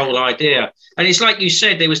 That was the whole idea. And it's like you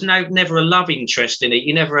said, there was never a love interest in it.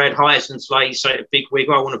 You never had Heisenflay say to Bigwig,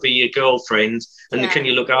 I want to be your girlfriend. And can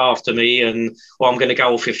you look after me? And, I'm going to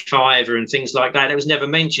go off with Fiver and things like that. It was never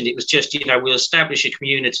mentioned. It was just, you know, we'll establish a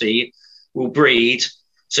community, we'll breed,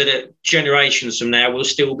 so that generations from now we'll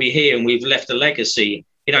still be here and we've left a legacy.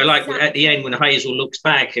 You know, like at the end when Hazel looks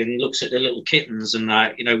back and looks at the little kittens and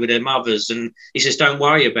you know, with their mothers, and he says, don't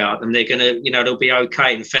worry about them. They're going to, you know, they'll be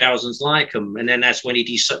okay, and thousands like them. And then that's when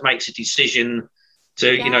he makes a decision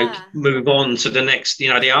to, you know, move on to the next, you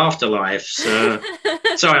know, the afterlife. So,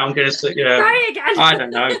 sorry, I'm going to say, I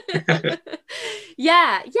don't know.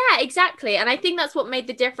 Yeah, exactly. And I think that's what made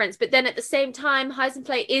the difference. But then at the same time,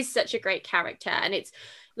 Heisenflay is such a great character. And it's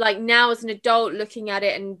like, now as an adult looking at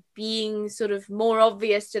it and being sort of more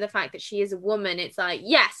obvious to the fact that she is a woman, it's like,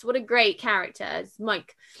 yes, what a great character. It's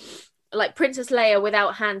like Princess Leia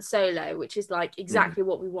without Han Solo, which is like exactly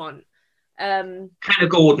what we want. Hannah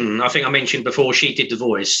Gordon, I think I mentioned before, she did the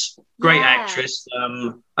voice. Great actress. I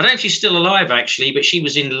don't know if she's still alive, actually, but she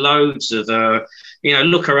was in loads of, you know,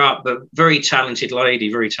 look her up, but very talented lady,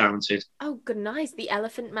 very talented. Oh, good, nice. The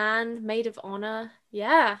Elephant Man, Maid of Honor.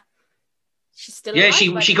 Yeah. She's still alive.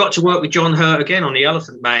 Yeah, she got to work with John Hurt again on The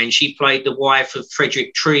Elephant Man. She played the wife of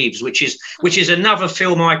Frederick Treves, which is another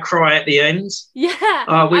film I cry at the end.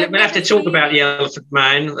 Yeah. We'll have to talk about The Elephant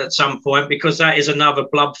Man at some point, because that is another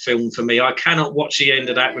blood film for me. I cannot watch the end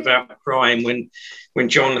of that without crying when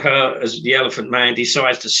John Hurt as the Elephant Man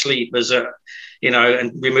decides to sleep as a, you know,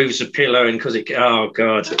 and removes the pillow, and because oh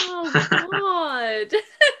God. Oh God.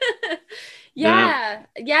 Yeah.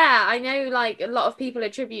 yeah, I know like a lot of people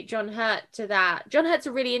attribute John Hurt to that. John Hurt's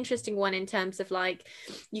a really interesting one in terms of like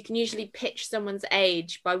you can usually pitch someone's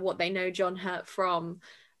age by what they know John Hurt from.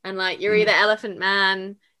 And like you're either Elephant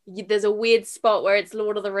Man, there's a weird spot where it's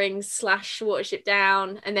Lord of the Rings / Watership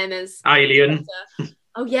Down, and then there's Alien.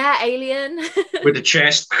 Oh yeah, Alien. With the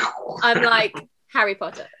chest. I'm like, Harry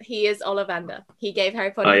Potter. He is Ollivander. He gave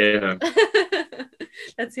Harry Potter. Oh, yeah.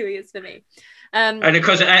 That's who he is for me. And of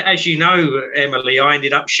course, as you know, Emily, I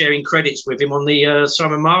ended up sharing credits with him on the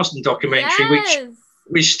Simon Marsden documentary,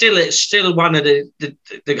 which still one of the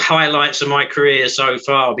highlights of my career so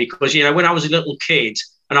far. Because when I was a little kid,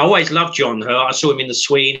 and I always loved John Hurt. I saw him in The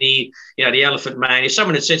Sweeney, the Elephant Man. If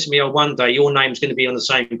someone had said to me, "Oh, one day your name's going to be on the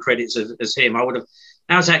same credits as him," I would have.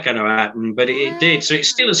 How's that going to happen? But it did. So it's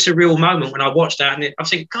still a surreal moment when I watched that, and I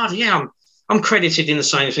think, God, yeah, I'm credited in the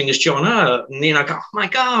same thing as John Hurt, and I go, oh my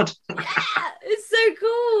God. Yeah, it's so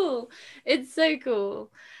cool. It's so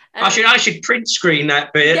cool. I should print screen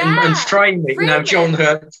that bit and frame it. John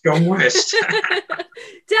Hurt, John West.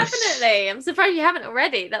 Definitely. I'm surprised you haven't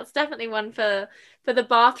already. That's definitely one for the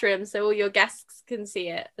bathroom, so all your guests can see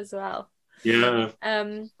it as well. Yeah.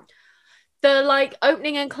 The like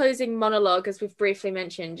opening and closing monologue, as we've briefly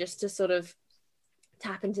mentioned, just to sort of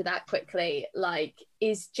tap into that quickly, like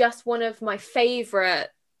is just one of my favorite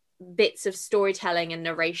bits of storytelling and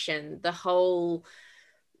narration. The whole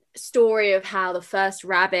story of how the first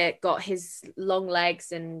rabbit got his long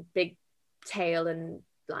legs and big tail and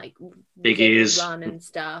like big ears run and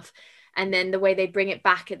stuff, and then the way they bring it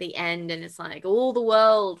back at the end, and it's like all the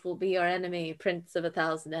world will be your enemy, prince of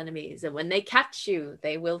 1,000 enemies, and when they catch you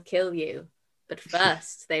they will kill you, but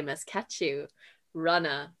first they must catch you,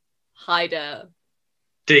 runner, hider,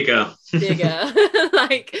 digger.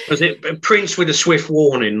 Like, was it Prince with a swift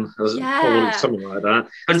warning? Something like that.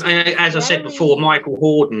 And as I said before, Michael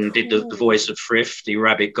Hordern did the voice of Thrift, the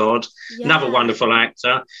rabbit god. Yeah. Another wonderful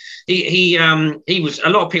actor. He was. A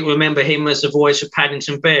lot of people remember him as the voice of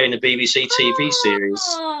Paddington Bear in the BBC TV series.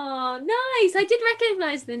 Oh, nice! I did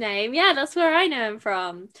recognise the name. Yeah, that's where I know him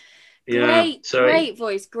from. Yeah, great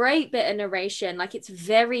voice, great bit of narration. Like, it's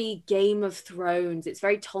very Game of Thrones, it's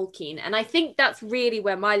very Tolkien, and I think that's really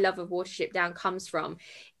where my love of Watership Down comes from.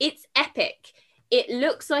 It's epic. It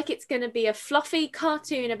looks like it's going to be a fluffy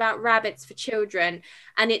cartoon about rabbits for children,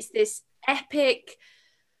 and it's this epic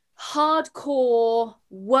hardcore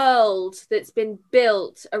world that's been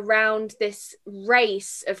built around this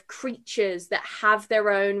race of creatures that have their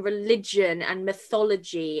own religion and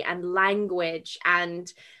mythology and language,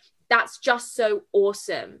 and that's just so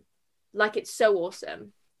awesome. Like, it's so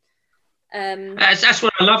awesome. That's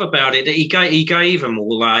what I love about it. That he gave them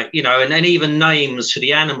all, like, and then even names to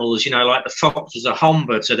the animals. Like the fox was a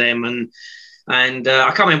Humber to them, and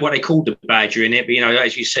I can't remember what they called the badger in it. But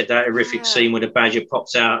as you said, that horrific scene where the badger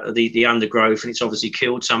pops out of the undergrowth and it's obviously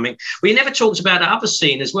killed something. We never talked about that other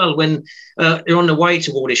scene as well when they're on the way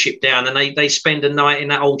to Watership Down and they spend a night in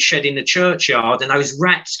that old shed in the churchyard and those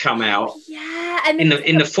rats come out. Yeah, and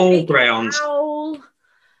in the foreground. Oh,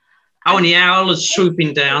 and the owl is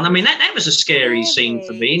swooping down. I mean, that was a scary scene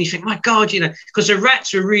for me. And you think, my God, because the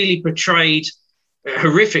rats are really portrayed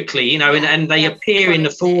horrifically, and they appear in the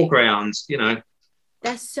foreground,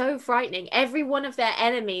 They're so frightening. Every one of their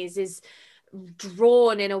enemies is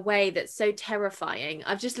drawn in a way that's so terrifying.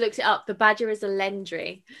 I've just looked it up. The badger is a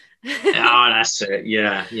Lendry. Oh, that's it.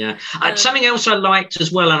 Yeah. Something else I liked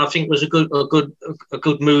as well, and I think was a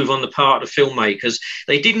good move on the part of the filmmakers.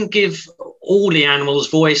 They didn't give all the animals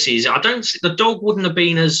voices. The dog wouldn't have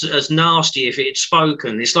been as nasty if it had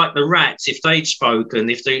spoken. It's like the rats, if they'd spoken,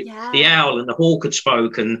 if the owl and the hawk had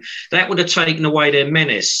spoken, that would have taken away their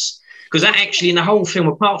menace. Because that actually, in the whole film,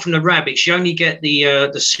 apart from the rabbits, you only get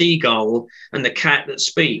the seagull and the cat that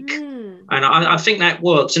speak. And I think that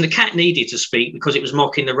works. And the cat needed to speak because it was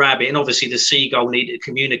mocking the rabbit. And obviously the seagull needed to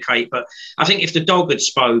communicate. But I think if the dog had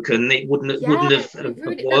spoken, it wouldn't have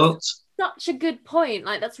worked. Such a good point.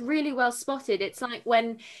 Like, that's really well spotted. It's like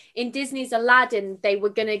when in Disney's Aladdin, they were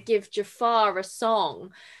going to give Jafar a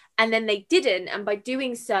song. And then they didn't. And by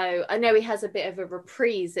doing so, I know he has a bit of a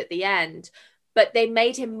reprise at the end. But they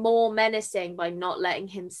made him more menacing by not letting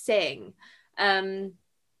him sing.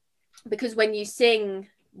 Because when you sing,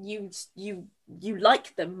 you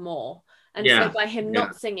like them more. And so by him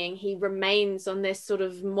not singing, he remains on this sort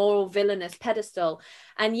of moral villainous pedestal.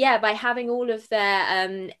 And by having all of their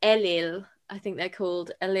Elil, I think they're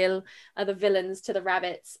called Elil, are the villains to the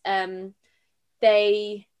rabbits, they're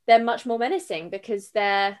much more menacing because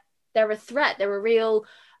they're a threat. They're a real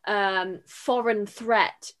foreign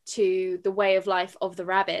threat to the way of life of the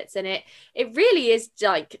rabbits. And it really is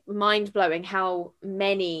like mind-blowing how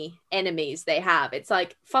many enemies they have. It's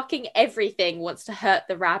like fucking everything wants to hurt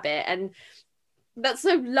the rabbit. And that's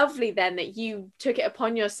so lovely then that you took it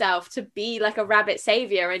upon yourself to be like a rabbit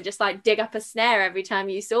savior and just like dig up a snare every time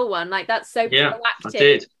you saw one. Like, that's so proactive. I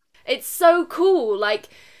did. It's so cool. Like,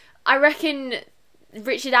 I reckon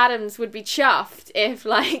Richard Adams would be chuffed if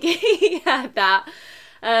like he had that.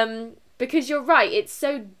 Because you're right,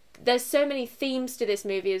 there's so many themes to this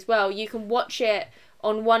movie as well. You can watch it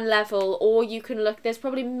on one level, or you can look, there's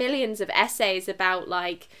probably millions of essays about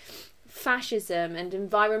like fascism and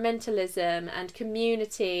environmentalism and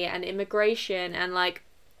community and immigration and like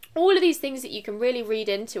all of these things that you can really read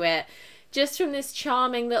into it just from this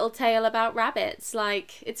charming little tale about rabbits.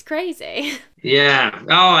 Like, it's crazy. Yeah.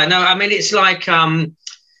 Oh, I know. I mean, it's like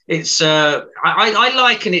it's I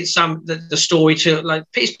liken it the story to, like,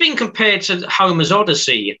 it's been compared to Homer's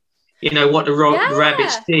Odyssey. You know what the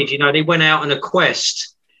rabbits did. You know, they went out on a quest.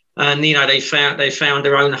 And, you know, they found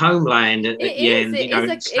their own homeland at the end, you know,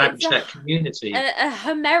 established that community. A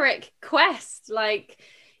Homeric quest. Like,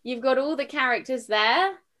 you've got all the characters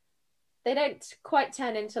there. They don't quite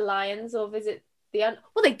turn into lions or visit well,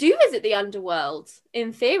 they do visit the underworld,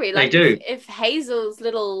 in theory. Like, they do. If Hazel's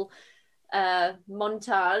little trippy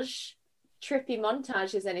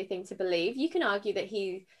montage is anything to believe, you can argue that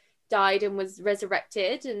he died and was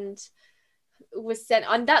resurrected and was sent,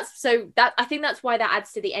 and I think that's why that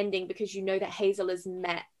adds to the ending, because you know that Hazel has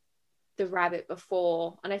met the rabbit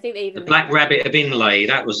before, and I think they even the Black Rabbit of Inlay,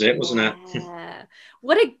 that was it, wasn't it? Yeah.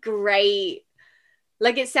 What a great,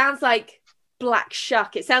 like, it sounds like Black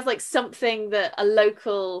Shuck. It sounds like something that a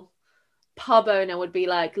local pub owner would be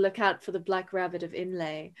like, look out for the Black Rabbit of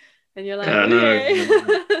Inlay, and you're like, okay.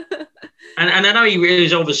 No. And I know he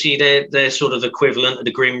is obviously their sort of equivalent of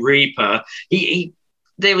the Grim Reaper. He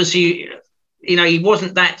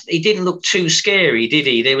wasn't that, he didn't look too scary, did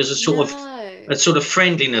he? There was a sort of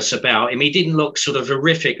friendliness about him. He didn't look sort of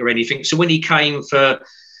horrific or anything. So when he came for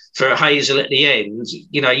Hazel at the end,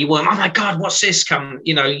 you know, you weren't, oh my God, what's this come?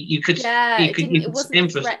 You know, you could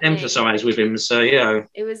emphasize with him. So, yeah.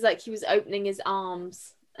 It was like he was opening his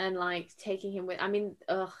arms and like taking him with, I mean,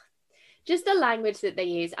 just the language that they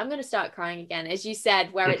use. I'm going to start crying again, as you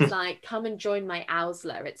said, where it's like, come and join my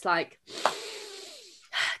Owsler. It's like,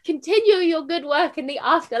 continue your good work in the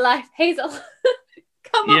afterlife, Hazel.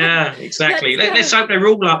 Come on. Yeah, exactly. Let's hope they're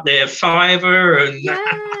all up there. Fiver and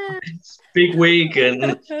Big Wig,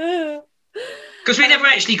 and because we never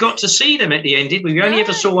actually got to see them at the end, did we? We only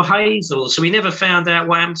ever saw Hazel, so we never found out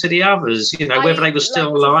what happened to the others. You know, whether they were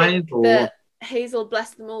still alive or. Hazel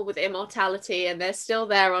blessed them all with immortality, and they're still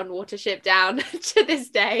there on Watership Down to this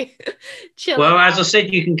day. Well, as I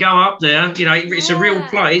said, you can go up there. You know, it's a real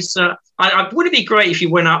place. Would it be great if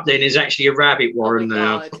you went up there and there's actually a rabbit warren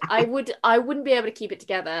there? I wouldn't be able to keep it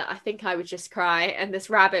together. I think I would just cry, and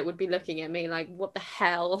this rabbit would be looking at me like, what the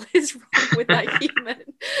hell is wrong with that human?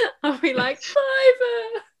 I'll be like,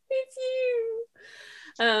 Fiver, it's you.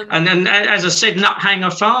 And then, as I said,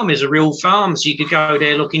 Nuthanger Farm is a real farm, so you could go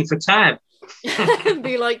there looking for Tab. And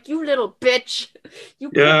be like, you little bitch.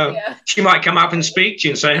 She might come up and speak to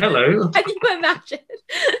you and say hello. Can you imagine?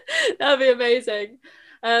 That'd be amazing.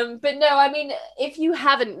 But no, I mean, if you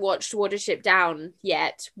haven't watched Watership Down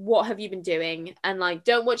yet, what have you been doing? And like,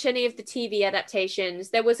 don't watch any of the TV adaptations.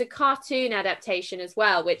 There was a cartoon adaptation as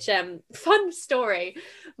well, which fun story.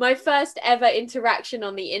 My first ever interaction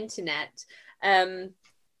on the internet.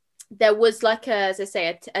 There was like as I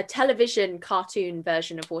say, a television cartoon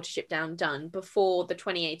version of Watership Down done before the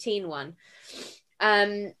 2018 one.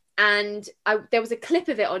 And there was a clip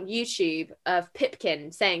of it on YouTube of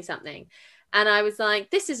Pipkin saying something. And I was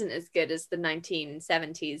like, this isn't as good as the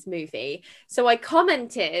 1970s movie. So I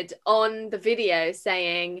commented on the video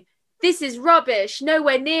saying, this is rubbish,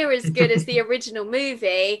 nowhere near as good as the original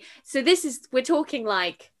movie. So we're talking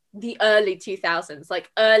like the early 2000s,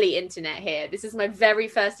 like early internet here. This is my very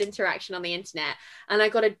first interaction on the internet, and I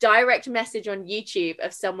got a direct message on YouTube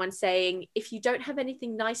of someone saying, if you don't have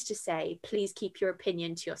anything nice to say, please keep your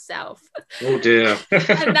opinion to yourself. Oh dear.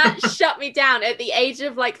 And that shut me down. At the age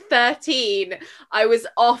of like 13, I was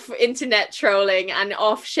off internet trolling and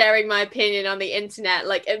off sharing my opinion on the internet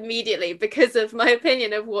like immediately because of my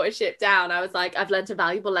opinion of Watership Down. I was like, I've learned a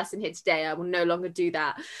valuable lesson here today. I will no longer do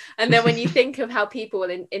that. And then when you think of how people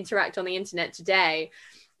will interact on the internet today,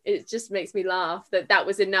 it just makes me laugh that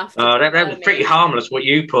was enough. That was pretty harmless what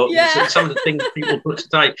you put. Yeah. Some of the things people put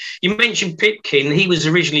today. You mentioned Pipkin. He was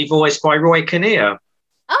originally voiced by Roy Kinnear.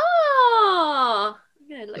 Oh,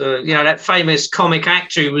 that famous comic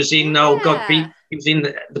actor who was in, he was in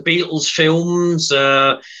the Beatles films.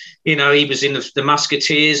 He was in the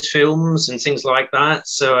Musketeers films and things like that.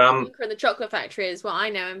 So, From the Chocolate Factory is what I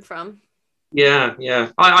know him from. Yeah.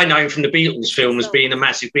 I know him from the Beatles films, being a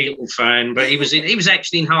massive Beatles fan. But he was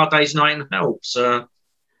actually in Hard Day's Night and Helps.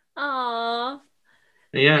 Aww.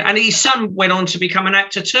 Yeah, and his son went on to become an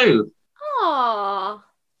actor too. Aww.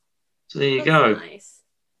 So there you go. Nice.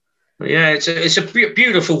 But yeah, it's a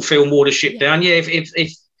beautiful film, Watership Down. Yeah,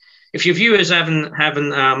 if your viewers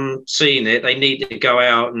haven't seen it, they need to go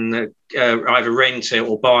out and either rent it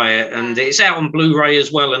or buy it. And it's out on Blu-ray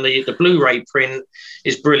as well. And the Blu-ray print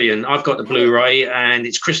is brilliant. I've got the Blu-ray and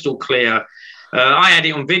it's crystal clear. I had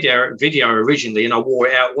it on video originally, and I wore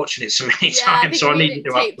it out watching it so many times. So I needed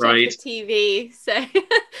to upgrade. Off the TV, so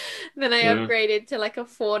then I upgraded to like a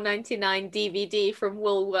 $4.99 DVD from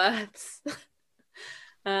Woolworths.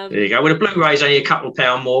 There you go. Well, the Blu-ray's only a couple of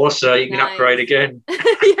pounds more, so you can upgrade again.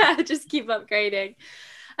 Yeah, just keep upgrading.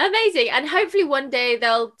 Amazing. And hopefully one day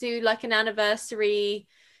they'll do like an anniversary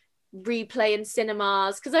replay in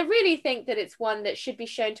cinemas, because I really think that it's one that should be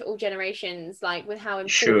shown to all generations, like with how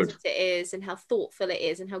important it is and how thoughtful it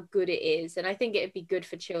is and how good it is. And I think it'd be good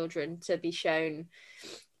for children to be shown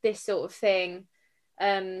this sort of thing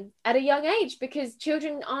at a young age, because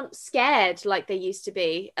children aren't scared like they used to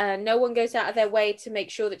be. No one goes out of their way to make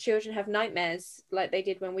sure that children have nightmares like they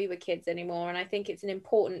did when we were kids anymore. And I think it's an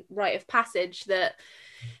important rite of passage that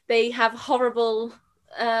they have horrible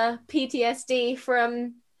PTSD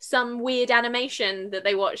from some weird animation that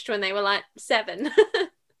they watched when they were like 7.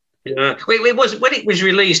 Yeah, it was, when it was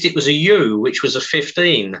released, it was a U, which was a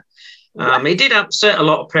 15. It did upset a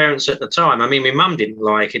lot of parents at the time. I mean, my mum didn't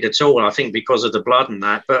like it at all, I think because of the blood and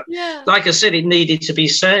that. But like I said, it needed to be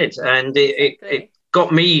said. And it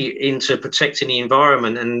got me into protecting the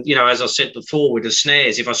environment. And, as I said before with the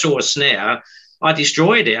snares, if I saw a snare, I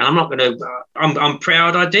destroyed it. And I'm not going to, I'm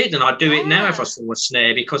proud I did. And I'd do it now if I saw a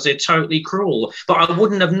snare, because they're totally cruel. But I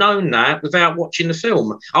wouldn't have known that without watching the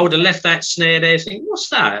film. I would have left that snare there thinking, what's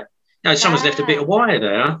that? Someone's left a bit of wire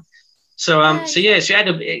there. So,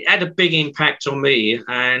 it had a big impact on me,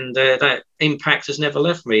 and that impact has never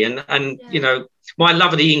left me. And my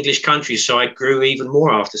love of the English countryside grew even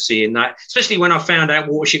more after seeing that, especially when I found out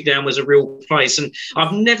Watership Down was a real place. And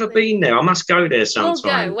I've never been there. I must go there sometime.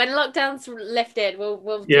 We'll go. When lockdown's lifted, we'll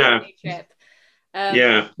do a new trip.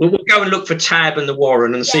 We'll go and look for Tab and the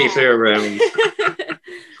Warren and see if they're around.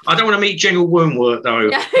 I don't want to meet General Wormwood, though.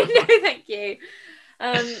 No, thank you.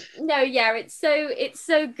 It's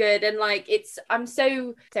so good, and like I'm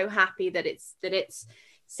so happy that it's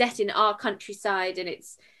set in our countryside, and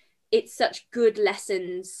it's such good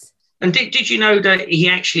lessons. And did you know that he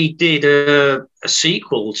actually did a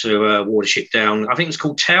sequel to Watership Down? I think it was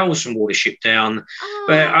called Tales from Watership Down.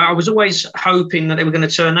 But I was always hoping that they were going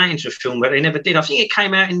to turn that into a film, but they never did. I think it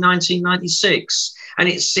came out in 1996, and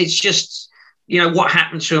it's just, what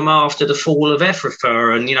happened to them after the fall of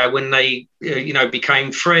Ephrata, and when they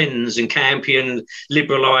became friends, and Campion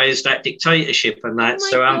liberalised that dictatorship and that.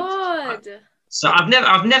 God. So I've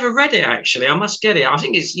never read it, actually. I must get it. I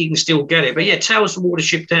think you can still get it. But yeah, Tales from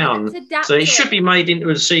Watership Down. So it should be made into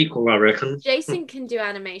a sequel, I reckon. Jason can do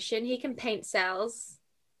animation. He can paint cells.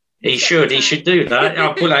 He should do that.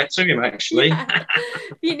 I'll pull that to him, actually. Yeah.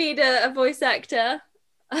 You need a voice actor.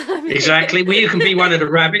 Exactly. Well, you can be one of the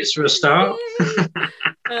rabbits for a start.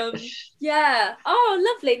 Oh,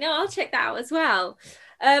 lovely. No, I'll check that out as well.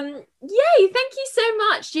 Yay, thank you so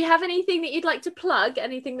much. Do you have anything that you'd like to plug?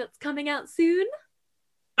 Anything that's coming out soon?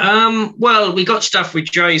 Well, we got stuff with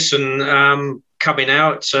Jason coming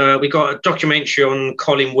out. We got a documentary on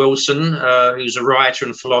Colin Wilson, who's a writer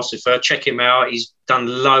and philosopher. Check him out. He's done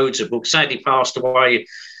loads of books. Sadly passed away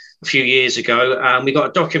a few years ago. We got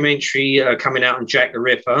a documentary coming out on Jack the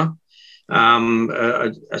Ripper,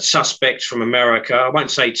 a suspect from America. I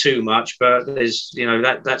won't say too much, but there's,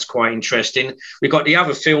 that's quite interesting. We've got the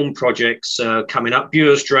other film projects coming up.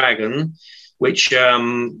 Bure's Dragon, which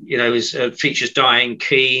features Diane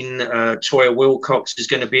Keane. Toya Wilcox is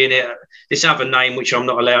going to be in it. This other name, which I'm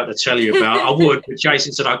not allowed to tell you about, I would, but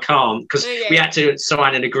Jason said I can't, because we had to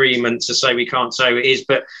sign an agreement to say we can't say who it is.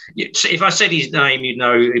 But if I said his name, you'd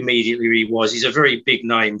know immediately who he was. He's a very big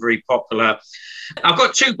name, very popular. I've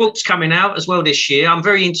got 2 books coming out as well this year. I'm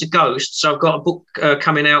very into ghosts. So I've got a book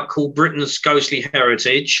coming out called Britain's Ghostly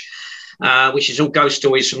Heritage, which is all ghost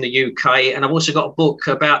stories from the UK. And I've also got a book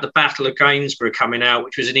about the Battle of Gainsborough coming out,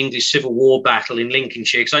 which was an English Civil War battle in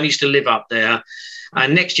Lincolnshire, because I used to live up there.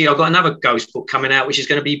 And next year I've got another ghost book coming out, which is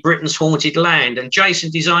going to be Britain's Haunted Land. And Jason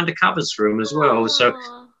designed the covers for them as well. So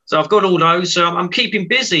So I've got all those. So I'm keeping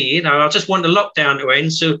busy. You know, I just want the lockdown to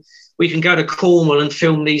end so we can go to Cornwall and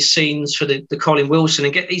film these scenes for the Colin Wilson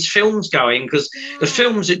and get these films going, because the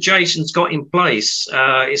films that Jason's got in place,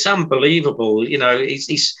 it's unbelievable. You know,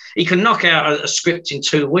 he can knock out a script in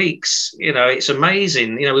 2 weeks. You know, it's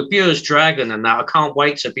amazing. You know, with Bure's Dragon and that, I can't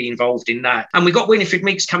wait to be involved in that. And we got Winifred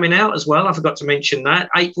Meeks coming out as well. I forgot to mention that.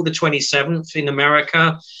 April the 27th in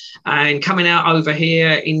America, and coming out over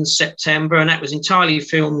here in September. And that was entirely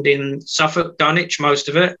filmed in Suffolk, Dunwich, most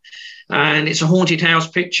of it. And it's a haunted house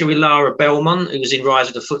picture with Lara Belmont, who was in Rise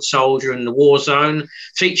of the Foot Soldier and The War Zone.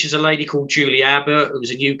 Features a lady called Julie Abbott,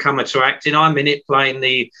 who's a newcomer to acting. I'm in it playing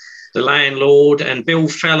the landlord, and Bill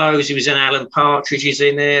Fellows, who was in Alan Partridge, is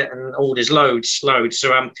in it, and all there's loads. So I've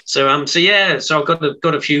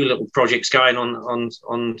got a few little projects going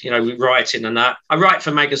on you know, with writing and that. I write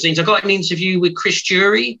for magazines. I got an interview with Chris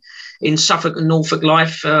Jury in Suffolk and Norfolk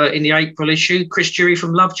Life in the April issue. Chris Jury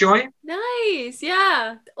from Lovejoy. Nice,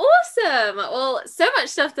 yeah, awesome. Well, so much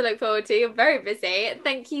stuff to look forward to. You're very busy.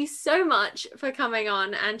 Thank you so much for coming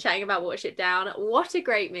on and chatting about Water Ship Down. What a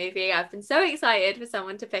great movie. I've been so excited for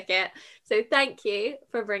someone to pick it. So thank you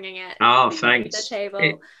for bringing it. Oh, thanks. To the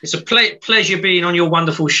table. It's a pleasure being on your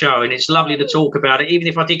wonderful show, and it's lovely to talk about it, even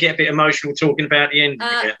if I did get a bit emotional talking about the end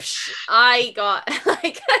of it.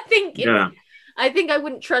 I think I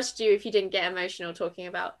wouldn't trust you if you didn't get emotional talking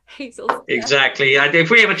about Hazel's death. Exactly. If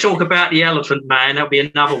we ever talk about The Elephant Man, there'll be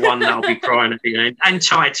another one that'll be crying at the end. And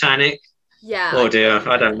Titanic. Yeah. Oh dear,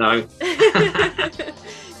 I don't know.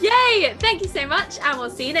 Yay! Thank you so much, and we'll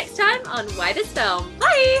see you next time on Why This Film.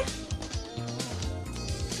 Bye!